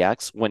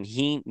AVX when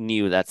he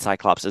knew that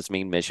Cyclops'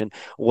 main mission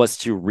was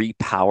to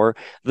repower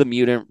the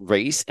mutant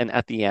race. And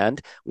at the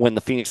end, when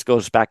the Phoenix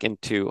goes back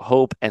into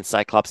Hope and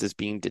Cyclops is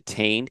being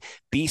detained,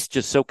 Beast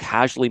just so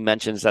casually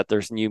mentions that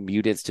there's new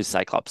mutants to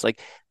Cyclops. Like,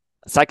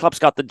 Cyclops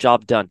got the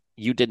job done.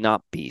 You did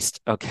not, Beast,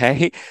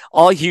 okay?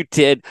 All you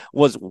did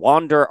was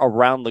wander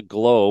around the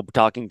globe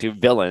talking to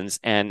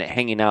villains and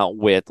hanging out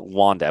with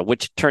Wanda,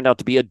 which turned out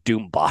to be a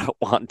Doombot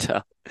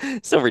Wanda.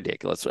 So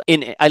ridiculous.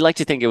 I like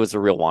to think it was a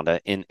real Wanda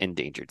in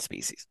Endangered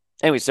Species.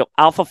 Anyway, so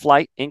Alpha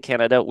Flight in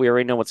Canada, we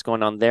already know what's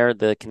going on there.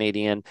 The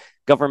Canadian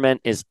government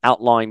is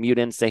outlawing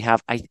mutants. They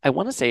have, I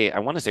want to say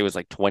it was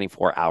like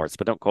 24 hours,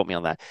 but don't quote me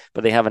on that.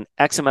 But they have an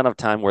X amount of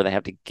time where they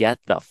have to get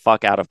the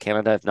fuck out of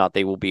Canada. If not,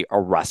 they will be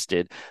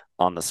arrested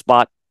on the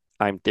spot.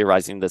 I'm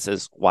theorizing this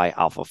is why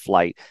Alpha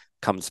Flight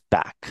comes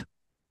back.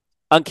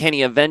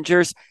 Uncanny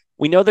Avengers.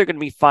 We know they're going to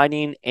be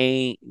fighting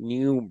a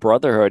new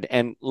Brotherhood.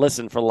 And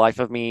listen, for the life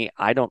of me,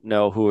 I don't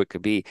know who it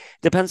could be.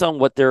 Depends on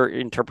what their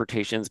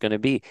interpretation is going to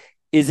be.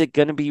 Is it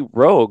going to be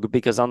Rogue?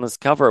 Because on this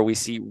cover, we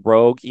see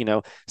Rogue,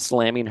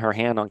 slamming her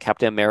hand on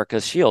Captain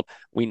America's shield.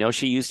 We know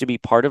she used to be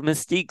part of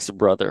Mystique's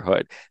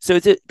Brotherhood. So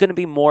is it going to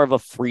be more of a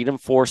Freedom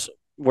Force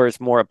where it's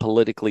more a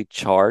politically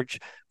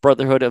charged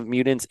Brotherhood of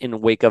Mutants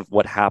in wake of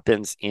what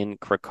happens in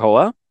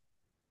Krakoa?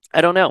 I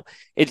don't know.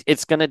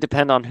 It's going to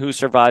depend on who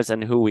survives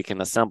and who we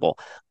can assemble.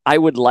 I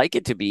would like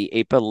it to be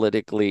a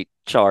politically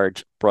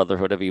charged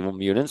Brotherhood of Evil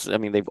Mutants. I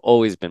mean, they've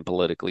always been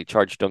politically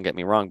charged, don't get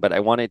me wrong, but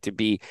I want it to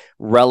be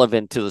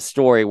relevant to the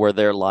story where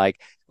they're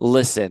like,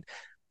 listen,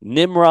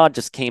 Nimrod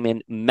just came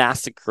in,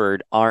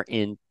 massacred our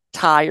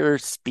entire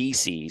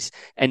species,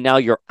 and now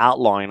you're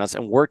outlawing us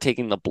and we're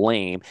taking the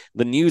blame.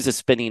 The news is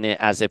spinning it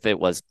as if it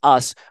was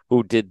us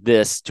who did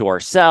this to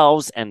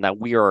ourselves and that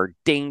we are in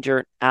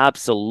danger.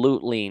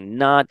 Absolutely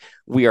not.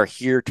 We are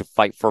here to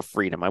fight for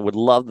freedom. I would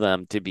love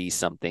them to be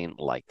something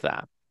like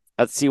that.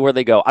 Let's see where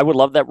they go. I would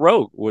love that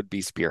Rogue would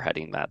be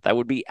spearheading that. That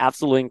would be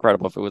absolutely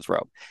incredible if it was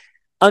Rogue.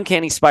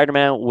 Uncanny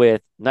Spider-Man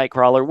with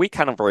Nightcrawler. We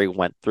kind of already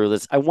went through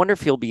this. I wonder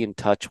if he'll be in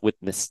touch with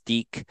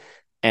Mystique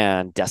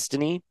and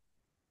Destiny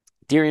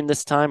during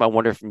this time. I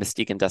wonder if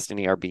Mystique and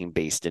Destiny are being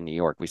based in New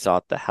York. We saw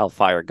at the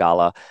Hellfire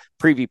Gala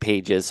preview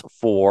pages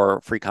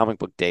for Free Comic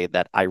Book Day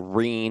that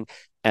Irene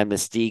and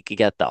Mystique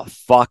get the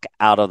fuck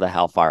out of the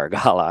Hellfire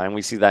Gala. And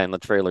we see that in the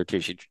trailer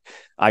too.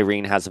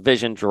 Irene has a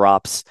vision,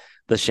 drops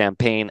the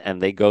champagne,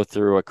 and they go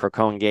through a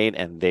Krakoan gate,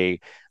 and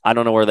I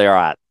don't know where they are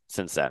at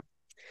since then.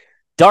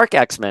 Dark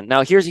X-Men.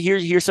 Now, here's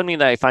something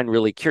that I find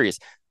really curious.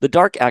 The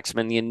Dark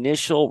X-Men, the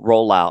initial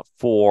rollout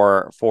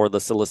for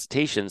the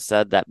solicitation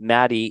said that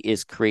Maddie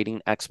is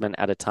creating X-Men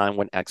at a time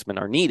when X-Men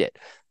are needed.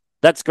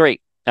 That's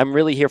great. I'm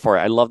really here for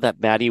it. I love that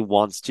Maddie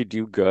wants to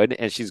do good,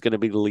 and she's going to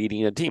be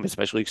leading a team,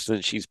 especially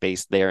since she's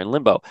based there in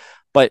Limbo.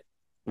 But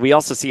we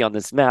also see on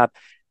this map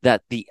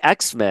that the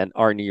X-Men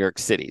are in New York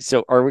City.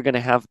 So are we going to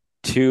have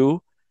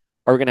two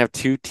are we going to have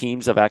two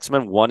teams of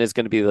X-Men? One is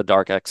going to be the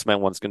Dark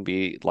X-Men. One's going to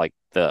be like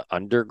the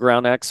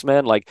Underground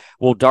X-Men. Like,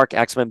 will Dark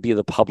X-Men be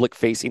the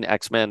public-facing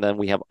X-Men? And then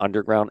we have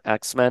Underground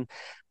X-Men.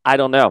 I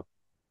don't know.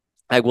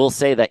 I will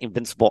say that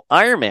Invincible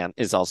Iron Man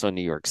is also in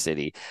New York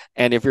City.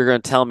 And if you're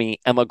going to tell me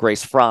Emma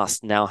Grace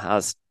Frost now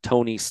has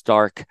Tony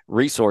Stark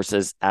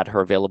resources at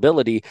her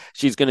availability,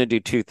 she's going to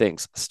do two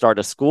things: start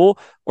a school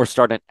or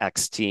start an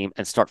X team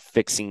and start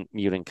fixing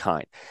mutant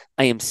kind.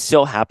 I am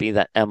so happy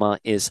that Emma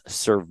is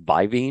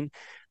surviving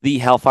the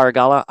Hellfire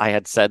Gala. I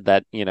had said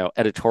that,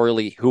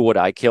 editorially, who would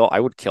I kill? I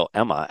would kill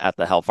Emma at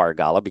the Hellfire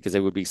Gala because it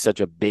would be such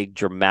a big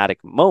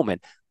dramatic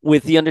moment,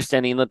 with the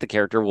understanding that the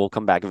character will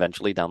come back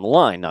eventually down the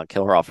line, not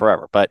kill her off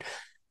forever. But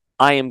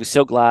I am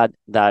so glad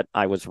that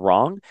I was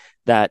wrong,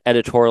 that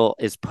editorial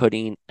is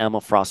putting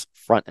Emma Frost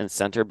front and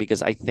center,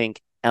 because I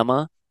think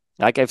Emma,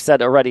 like I've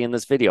said already in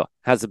this video,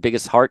 has the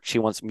biggest heart. She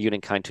wants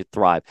mutant kind to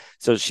thrive.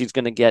 So she's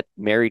going to get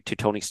married to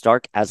Tony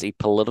Stark as a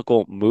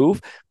political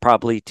move,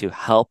 probably to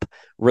help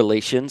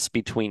relations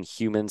between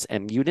humans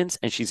and mutants.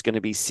 And she's going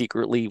to be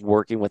secretly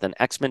working with an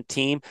X-Men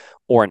team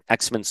or an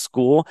X-Men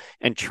school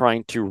and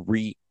trying to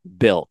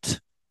rebuild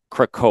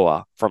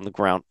Krakoa from the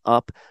ground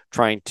up,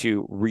 trying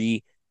to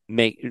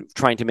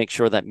make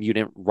sure that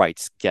mutant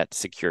rights get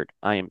secured.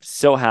 I am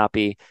so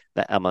happy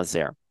that Emma's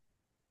there.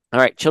 All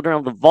right, Children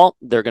of the Vault,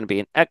 they're going to be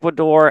in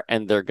Ecuador,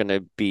 and they're going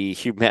to be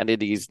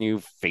humanity's new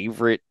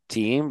favorite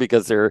team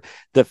because they're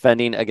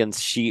defending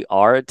against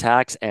Shi'ar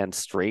attacks and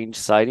strange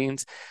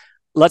sightings.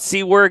 Let's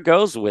see where it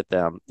goes with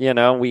them.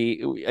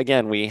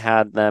 We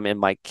had them in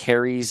Mike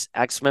Carey's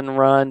X-Men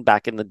run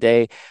back in the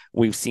day.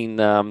 We've seen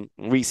them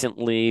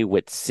recently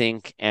with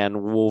Synch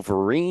and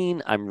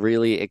Wolverine. I'm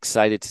really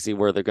excited to see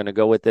where they're going to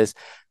go with this.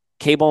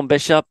 Cable and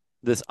Bishop,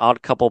 this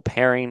odd couple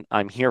pairing,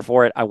 I'm here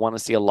for it. I want to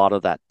see a lot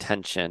of that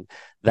tension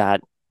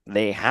that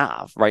they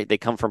have, right? They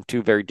come from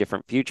two very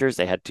different futures.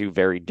 They had two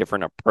very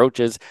different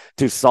approaches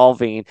to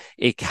solving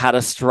a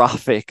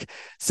catastrophic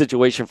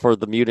situation for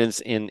the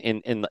mutants in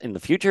the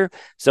future.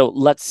 So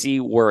let's see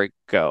where it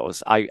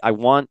goes. I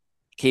want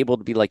Cable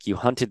to be like, you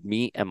hunted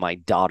me and my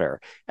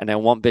daughter. And I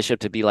want Bishop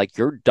to be like,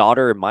 your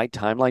daughter in my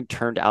timeline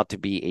turned out to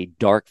be a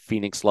Dark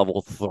Phoenix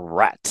level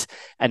threat.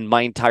 And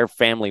my entire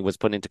family was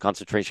put into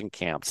concentration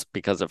camps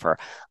because of her.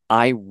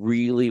 I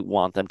really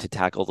want them to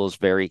tackle those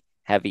very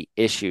heavy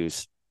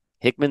issues.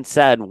 Hickman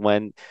said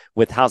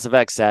with House of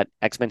X that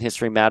X-Men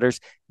History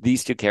Matters,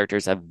 these two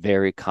characters have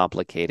very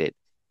complicated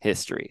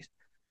histories.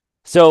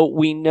 So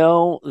we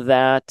know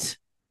that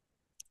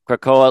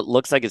Krakoa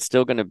looks like it's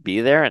still going to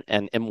be there,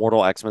 and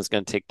Immortal X-Men is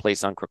going to take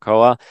place on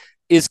Krakoa.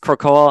 Is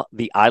Krakoa,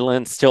 the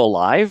island, still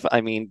alive?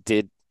 I mean,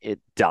 did it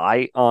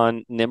die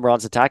on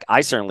Nimrod's attack? I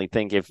certainly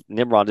think if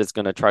Nimrod is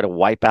going to try to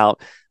wipe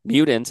out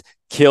mutants,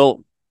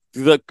 kill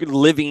the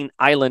living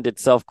island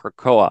itself,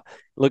 Krakoa.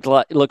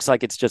 Looks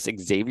like it's just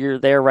Xavier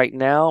there right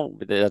now.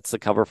 That's the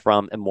cover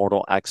from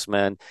Immortal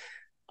X-Men.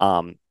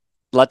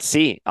 Let's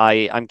see.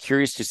 I'm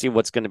curious to see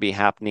what's going to be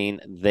happening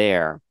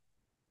there.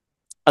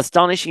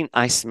 Astonishing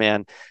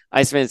Iceman.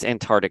 Iceman's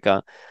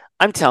Antarctica.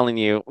 I'm telling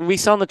you, we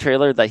saw in the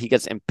trailer that he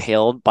gets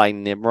impaled by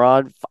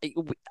Nimrod.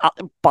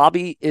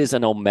 Bobby is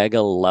an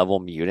Omega level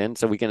mutant,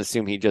 so we can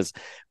assume he just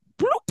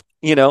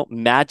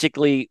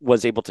magically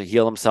was able to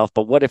heal himself.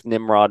 But what if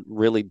Nimrod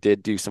really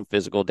did do some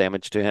physical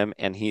damage to him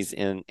and he's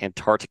in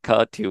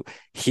Antarctica to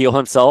heal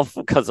himself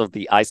because of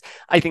the ice?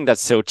 I think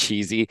that's so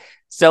cheesy,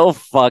 so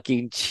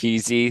fucking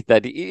cheesy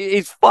that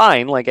it's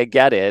fine. Like, I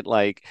get it.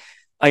 Like,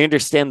 I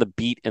understand the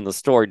beat in the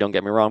story, don't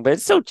get me wrong, but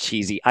it's so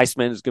cheesy.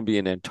 Iceman is going to be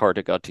in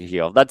Antarctica to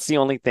heal. That's the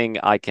only thing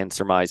I can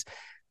surmise.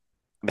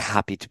 I'm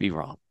happy to be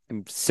wrong.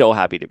 I'm so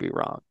happy to be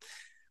wrong.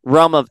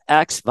 Realm of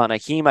X,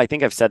 Vanaheim. I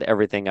think I've said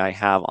everything I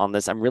have on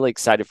this. I'm really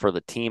excited for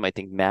the team. I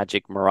think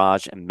Magic,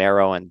 Mirage, and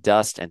Marrow, and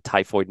Dust, and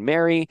Typhoid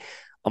Mary,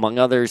 among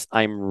others,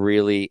 I'm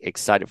really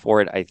excited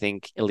for it. I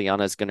think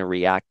Ileana is going to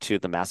react to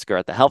the massacre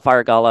at the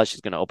Hellfire Gala.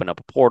 She's going to open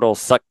up a portal,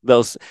 suck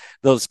those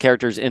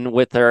characters in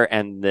with her,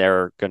 and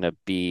they're going to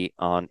be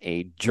on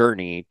a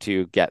journey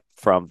to get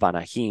from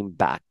Vanaheim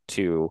back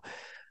to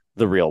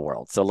the real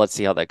world. So let's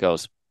see how that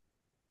goes.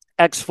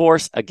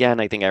 X-Force, again,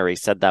 I think I already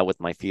said that with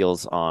my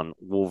feels on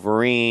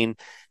Wolverine.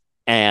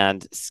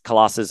 And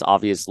Colossus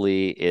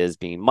obviously is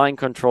being mind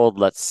controlled.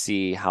 Let's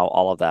see how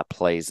all of that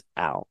plays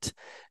out.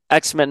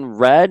 X-Men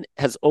Red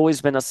has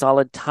always been a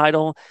solid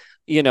title.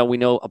 We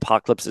know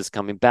Apocalypse is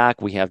coming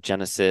back. We have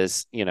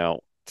Genesis,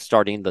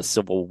 starting the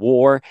Civil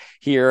War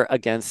here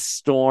against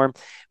Storm.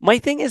 My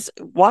thing is,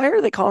 why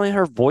are they calling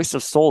her Voice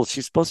of Souls?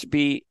 She's supposed to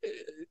be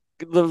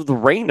the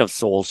reign of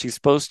souls. She's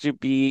supposed to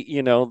be,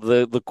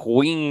 the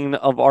queen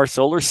of our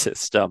solar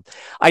system.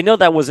 I know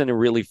that wasn't a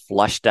really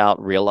fleshed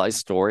out, realized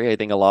story. I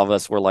think a lot of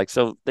us were like,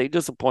 so they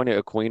just appointed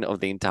a queen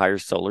of the entire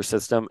solar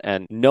system,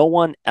 and no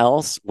one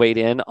else weighed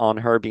in on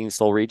her being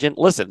Soul Regent.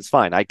 Listen, it's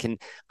fine. I can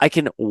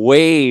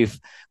waive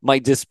my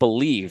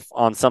disbelief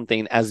on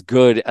something as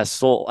good as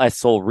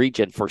Soul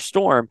Regent for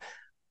Storm,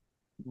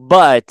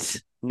 but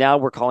now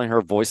we're calling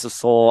her Voice of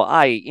Soul.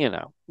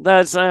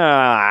 That's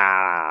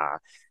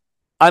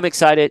I'm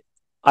excited.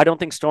 I don't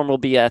think Storm will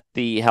be at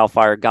the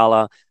Hellfire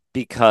Gala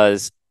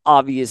because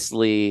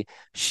obviously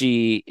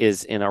she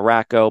is in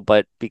Arakko,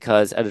 but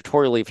because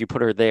editorially, if you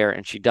put her there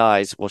and she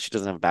dies, well, she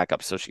doesn't have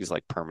backup, so she's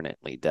like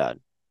permanently dead.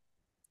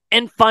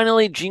 And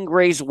finally, Jean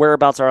Grey's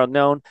whereabouts are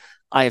unknown.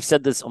 I have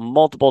said this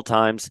multiple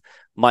times.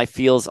 My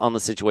feels on the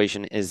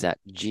situation is that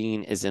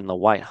Jean is in the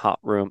white hot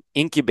room,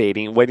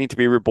 incubating, waiting to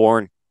be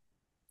reborn.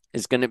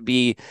 Is going to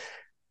be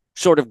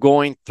sort of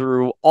going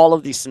through all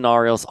of these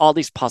scenarios, all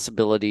these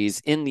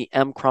possibilities in the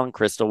M'Kraan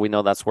crystal. We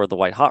know that's where the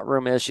white hot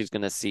room is. She's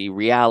going to see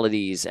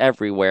realities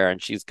everywhere, and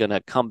she's going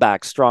to come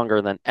back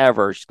stronger than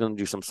ever. She's going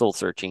to do some soul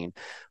searching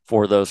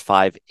for those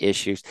 5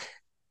 issues.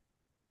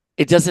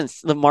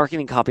 The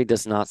marketing copy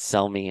does not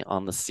sell me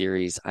on the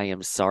series, I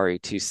am sorry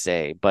to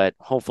say, but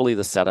hopefully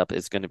the setup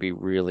is going to be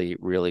really,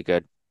 really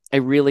good.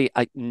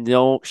 I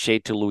no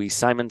shade to Louise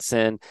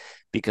Simonson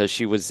because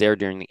she was there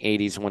during the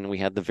 80s when we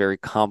had the very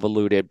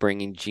convoluted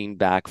bringing Jean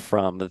back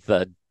from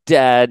the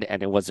dead,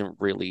 and it wasn't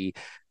really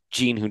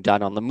Jean who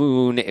died on the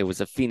moon. It was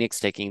a phoenix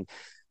taking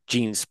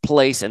Jean's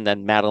place, and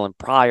then Madeline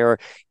Pryor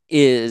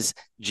is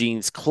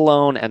Jean's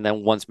clone, and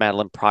then once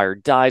Madeline Pryor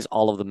dies,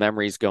 all of the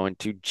memories go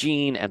into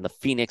Jean, and the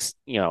Phoenix,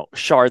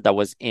 shard that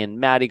was in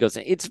Maddie goes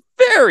in. It's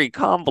very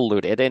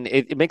convoluted, and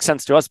it makes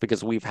sense to us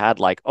because we've had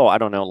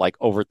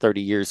over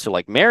 30 years to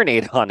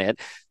marinate on it,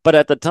 but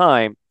at the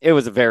time, it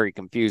was very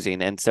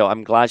confusing, and so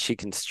I'm glad she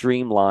can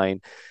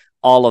streamline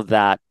all of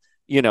that,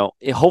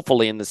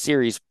 hopefully in the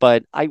series,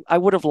 but I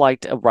would have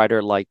liked a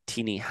writer like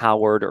Teenie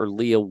Howard or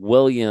Leah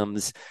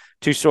Williams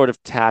to sort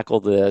of tackle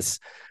this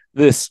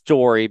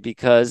story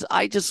because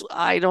I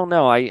don't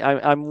know.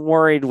 I'm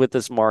worried with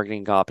this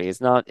marketing copy.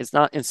 It's not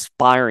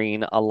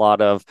inspiring a lot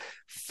of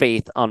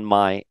faith on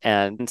my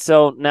end. And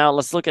so now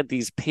let's look at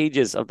these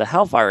pages of the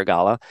Hellfire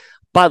Gala.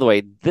 By the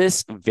way,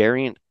 this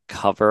variant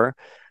cover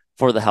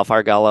for the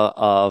Hellfire Gala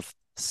of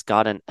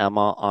Scott and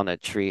Emma on a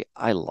tree,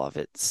 I love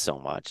it so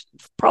much.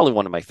 It's probably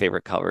one of my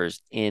favorite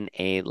covers in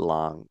a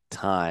long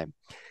time.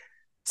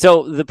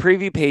 So the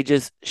preview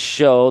pages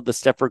show the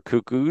Stepford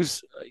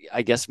Cuckoos,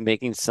 I guess,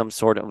 making some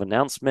sort of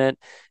announcement,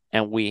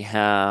 and we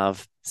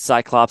have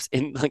Cyclops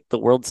in the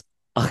world's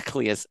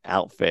ugliest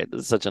outfit.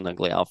 It's such an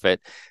ugly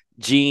outfit.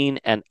 Jean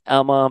and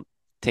Emma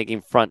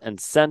taking front and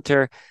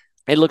center.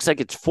 It looks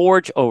like it's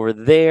Forge over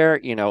there.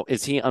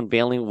 Is he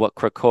unveiling what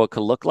Krakoa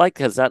could look like?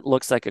 Because that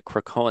looks like a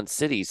Krakoan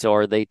city. So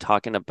are they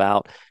talking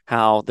about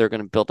how they're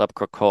going to build up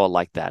Krakoa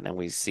like that? And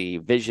we see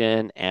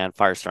Vision and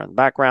Firestar in the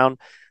background.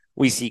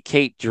 We see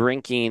Kate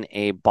drinking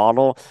a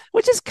bottle,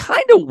 which is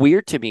kind of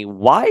weird to me.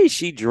 Why is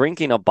she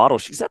drinking a bottle?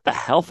 She's at the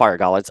Hellfire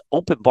Gala. It's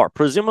open bar,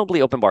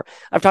 presumably open bar.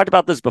 I've talked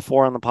about this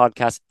before on the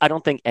podcast. I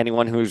don't think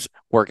anyone who's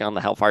working on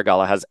the Hellfire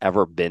Gala has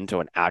ever been to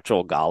an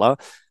actual gala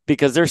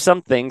because there's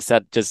some things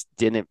that just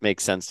didn't make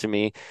sense to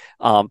me.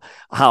 How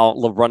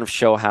the run of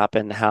show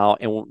happened, how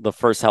in the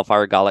first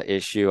Hellfire Gala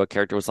issue, a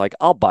character was like,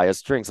 I'll buy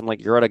us drinks. I'm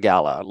like, you're at a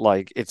gala,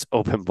 it's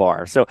open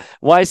bar. So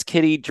why is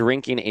Kitty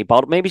drinking a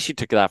bottle? Maybe she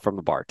took that from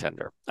the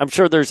bartender. I'm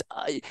sure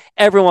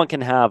everyone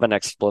can have an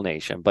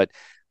explanation, but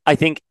I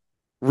think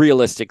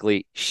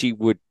realistically, she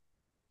would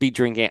be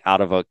drinking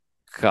out of a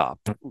cup.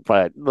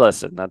 But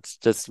listen, that's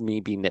just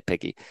me being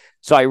nitpicky.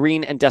 So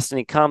Irene and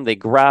Destiny come, they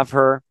grab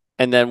her.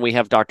 And then we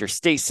have Dr.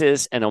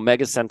 Stasis and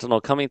Omega Sentinel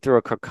coming through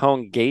a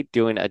Krakoan gate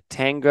doing a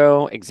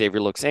tango.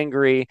 Xavier looks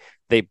angry.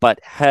 They butt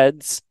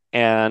heads.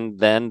 And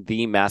then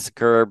the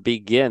massacre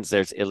begins.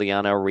 There's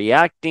Ileana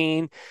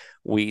reacting.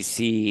 We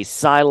see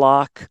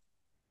Psylocke.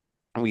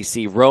 We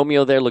see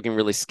Romeo there looking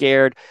really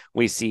scared.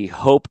 We see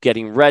Hope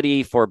getting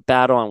ready for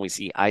battle. And we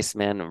see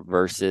Iceman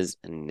versus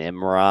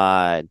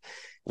Nimrod.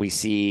 We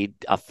see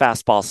a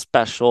fastball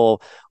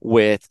special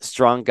with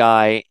Strong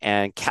Guy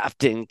and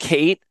Captain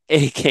Kate,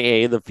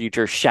 aka the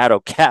future Shadow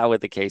Cat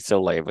with the K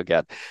so lame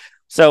again.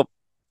 So,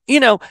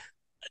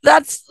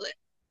 let's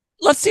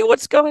see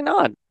what's going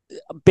on.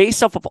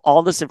 Based off of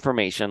all this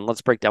information,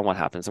 let's break down what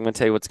happens. I'm going to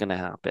tell you what's going to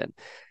happen.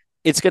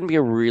 It's going to be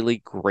a really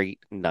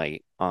great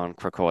night on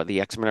Krakoa. The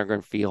X-Men are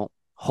going to feel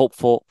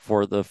hopeful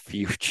for the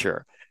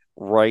future,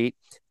 right?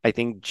 I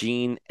think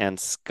Jean and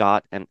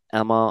Scott and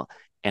Emma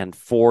and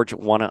Forge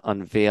want to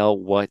unveil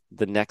what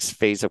the next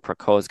phase of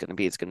Krakoa is going to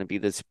be. It's going to be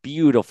this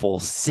beautiful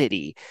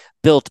city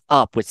built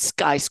up with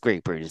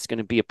skyscrapers. It's going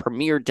to be a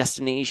premier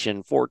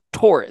destination for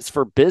tourists,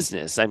 for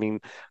business. I mean,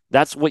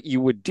 that's what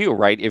you would do,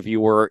 right? If you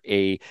were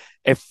a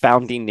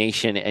founding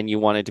nation and you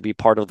wanted to be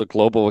part of the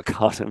global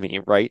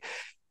economy, right?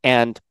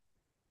 And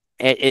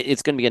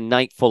it's going to be a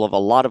night full of a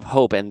lot of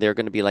hope, and they're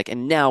going to be like,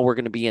 and now we're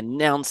going to be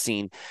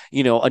announcing,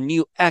 a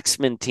new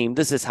X-Men team.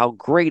 This is how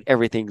great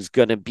everything's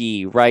going to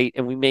be, right?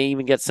 And we may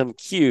even get some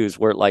cues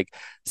where like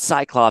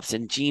Cyclops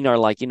and Jean are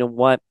like, you know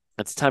what,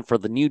 it's time for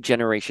the new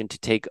generation to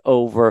take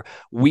over.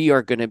 We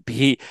are going to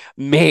be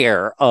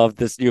mayor of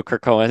this new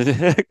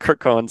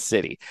Krakoan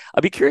city.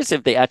 I'd be curious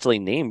if they actually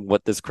name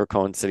what this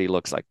Krakoan city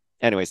looks like.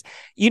 Anyways,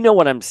 you know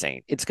what I'm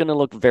saying. It's going to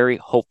look very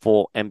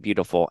hopeful and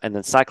beautiful. And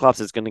then Cyclops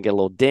is going to get a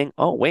little ding.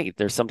 Oh, wait,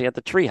 there's something at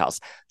the treehouse.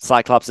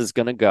 Cyclops is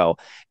going to go.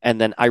 And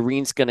then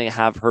Irene's going to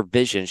have her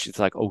vision. She's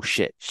like, oh,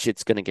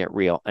 shit's going to get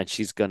real. And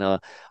she's going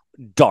to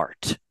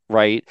dart,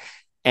 right?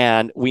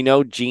 And we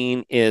know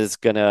Jean is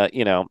going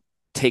to,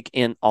 take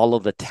in all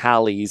of the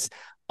tallies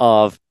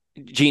of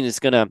Jean is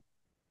going to,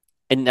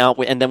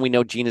 and then we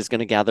know Jean is going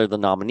to gather the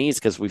nominees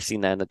because we've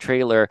seen that in the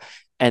trailer.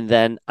 And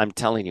then I'm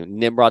telling you,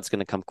 Nimrod's going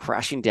to come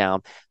crashing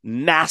down,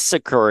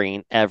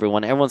 massacring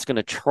everyone. Everyone's going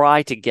to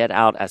try to get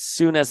out as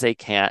soon as they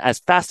can, as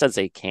fast as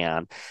they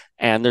can.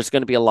 And there's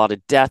going to be a lot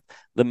of death.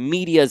 The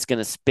media is going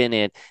to spin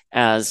it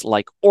as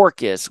like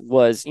Orcus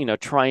was,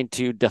 trying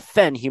to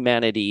defend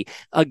humanity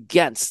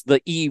against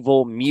the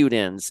evil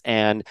mutants.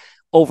 And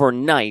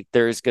overnight,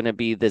 there's going to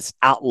be this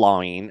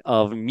outlawing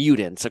of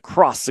mutants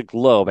across the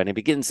globe, and it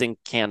begins in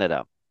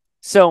Canada.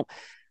 So,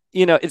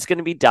 it's going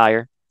to be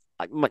dire.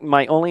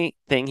 My only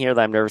thing here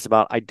that I'm nervous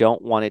about, I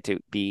don't want it to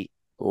be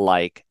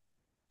like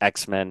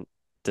X-Men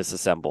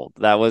Disassembled.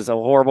 That was a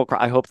horrible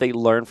I hope they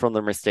learn from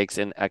their mistakes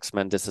in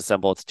X-Men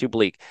Disassembled. It's too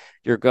bleak.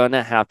 You're going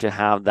to have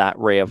that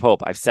ray of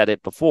hope. I've said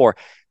it before.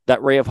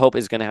 That ray of hope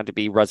is going to have to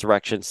be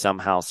Resurrection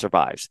somehow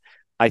survives.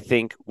 I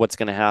think what's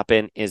going to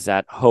happen is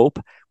that hope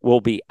will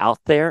be out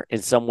there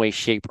in some way,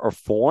 shape, or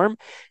form,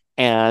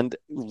 and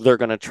they're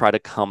going to try to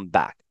come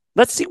back.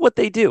 Let's see what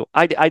they do.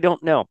 I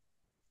don't know.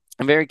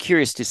 I'm very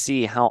curious to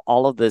see how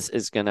all of this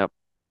is going to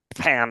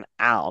pan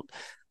out.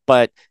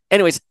 But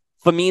anyways,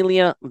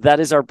 Familia, that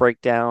is our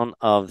breakdown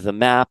of the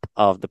map,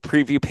 of the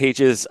preview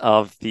pages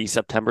of the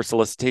September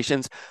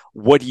solicitations.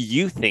 What do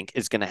you think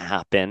is going to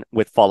happen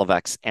with Fall of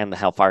X and the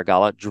Hellfire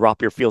Gala?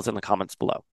 Drop your feels in the comments below.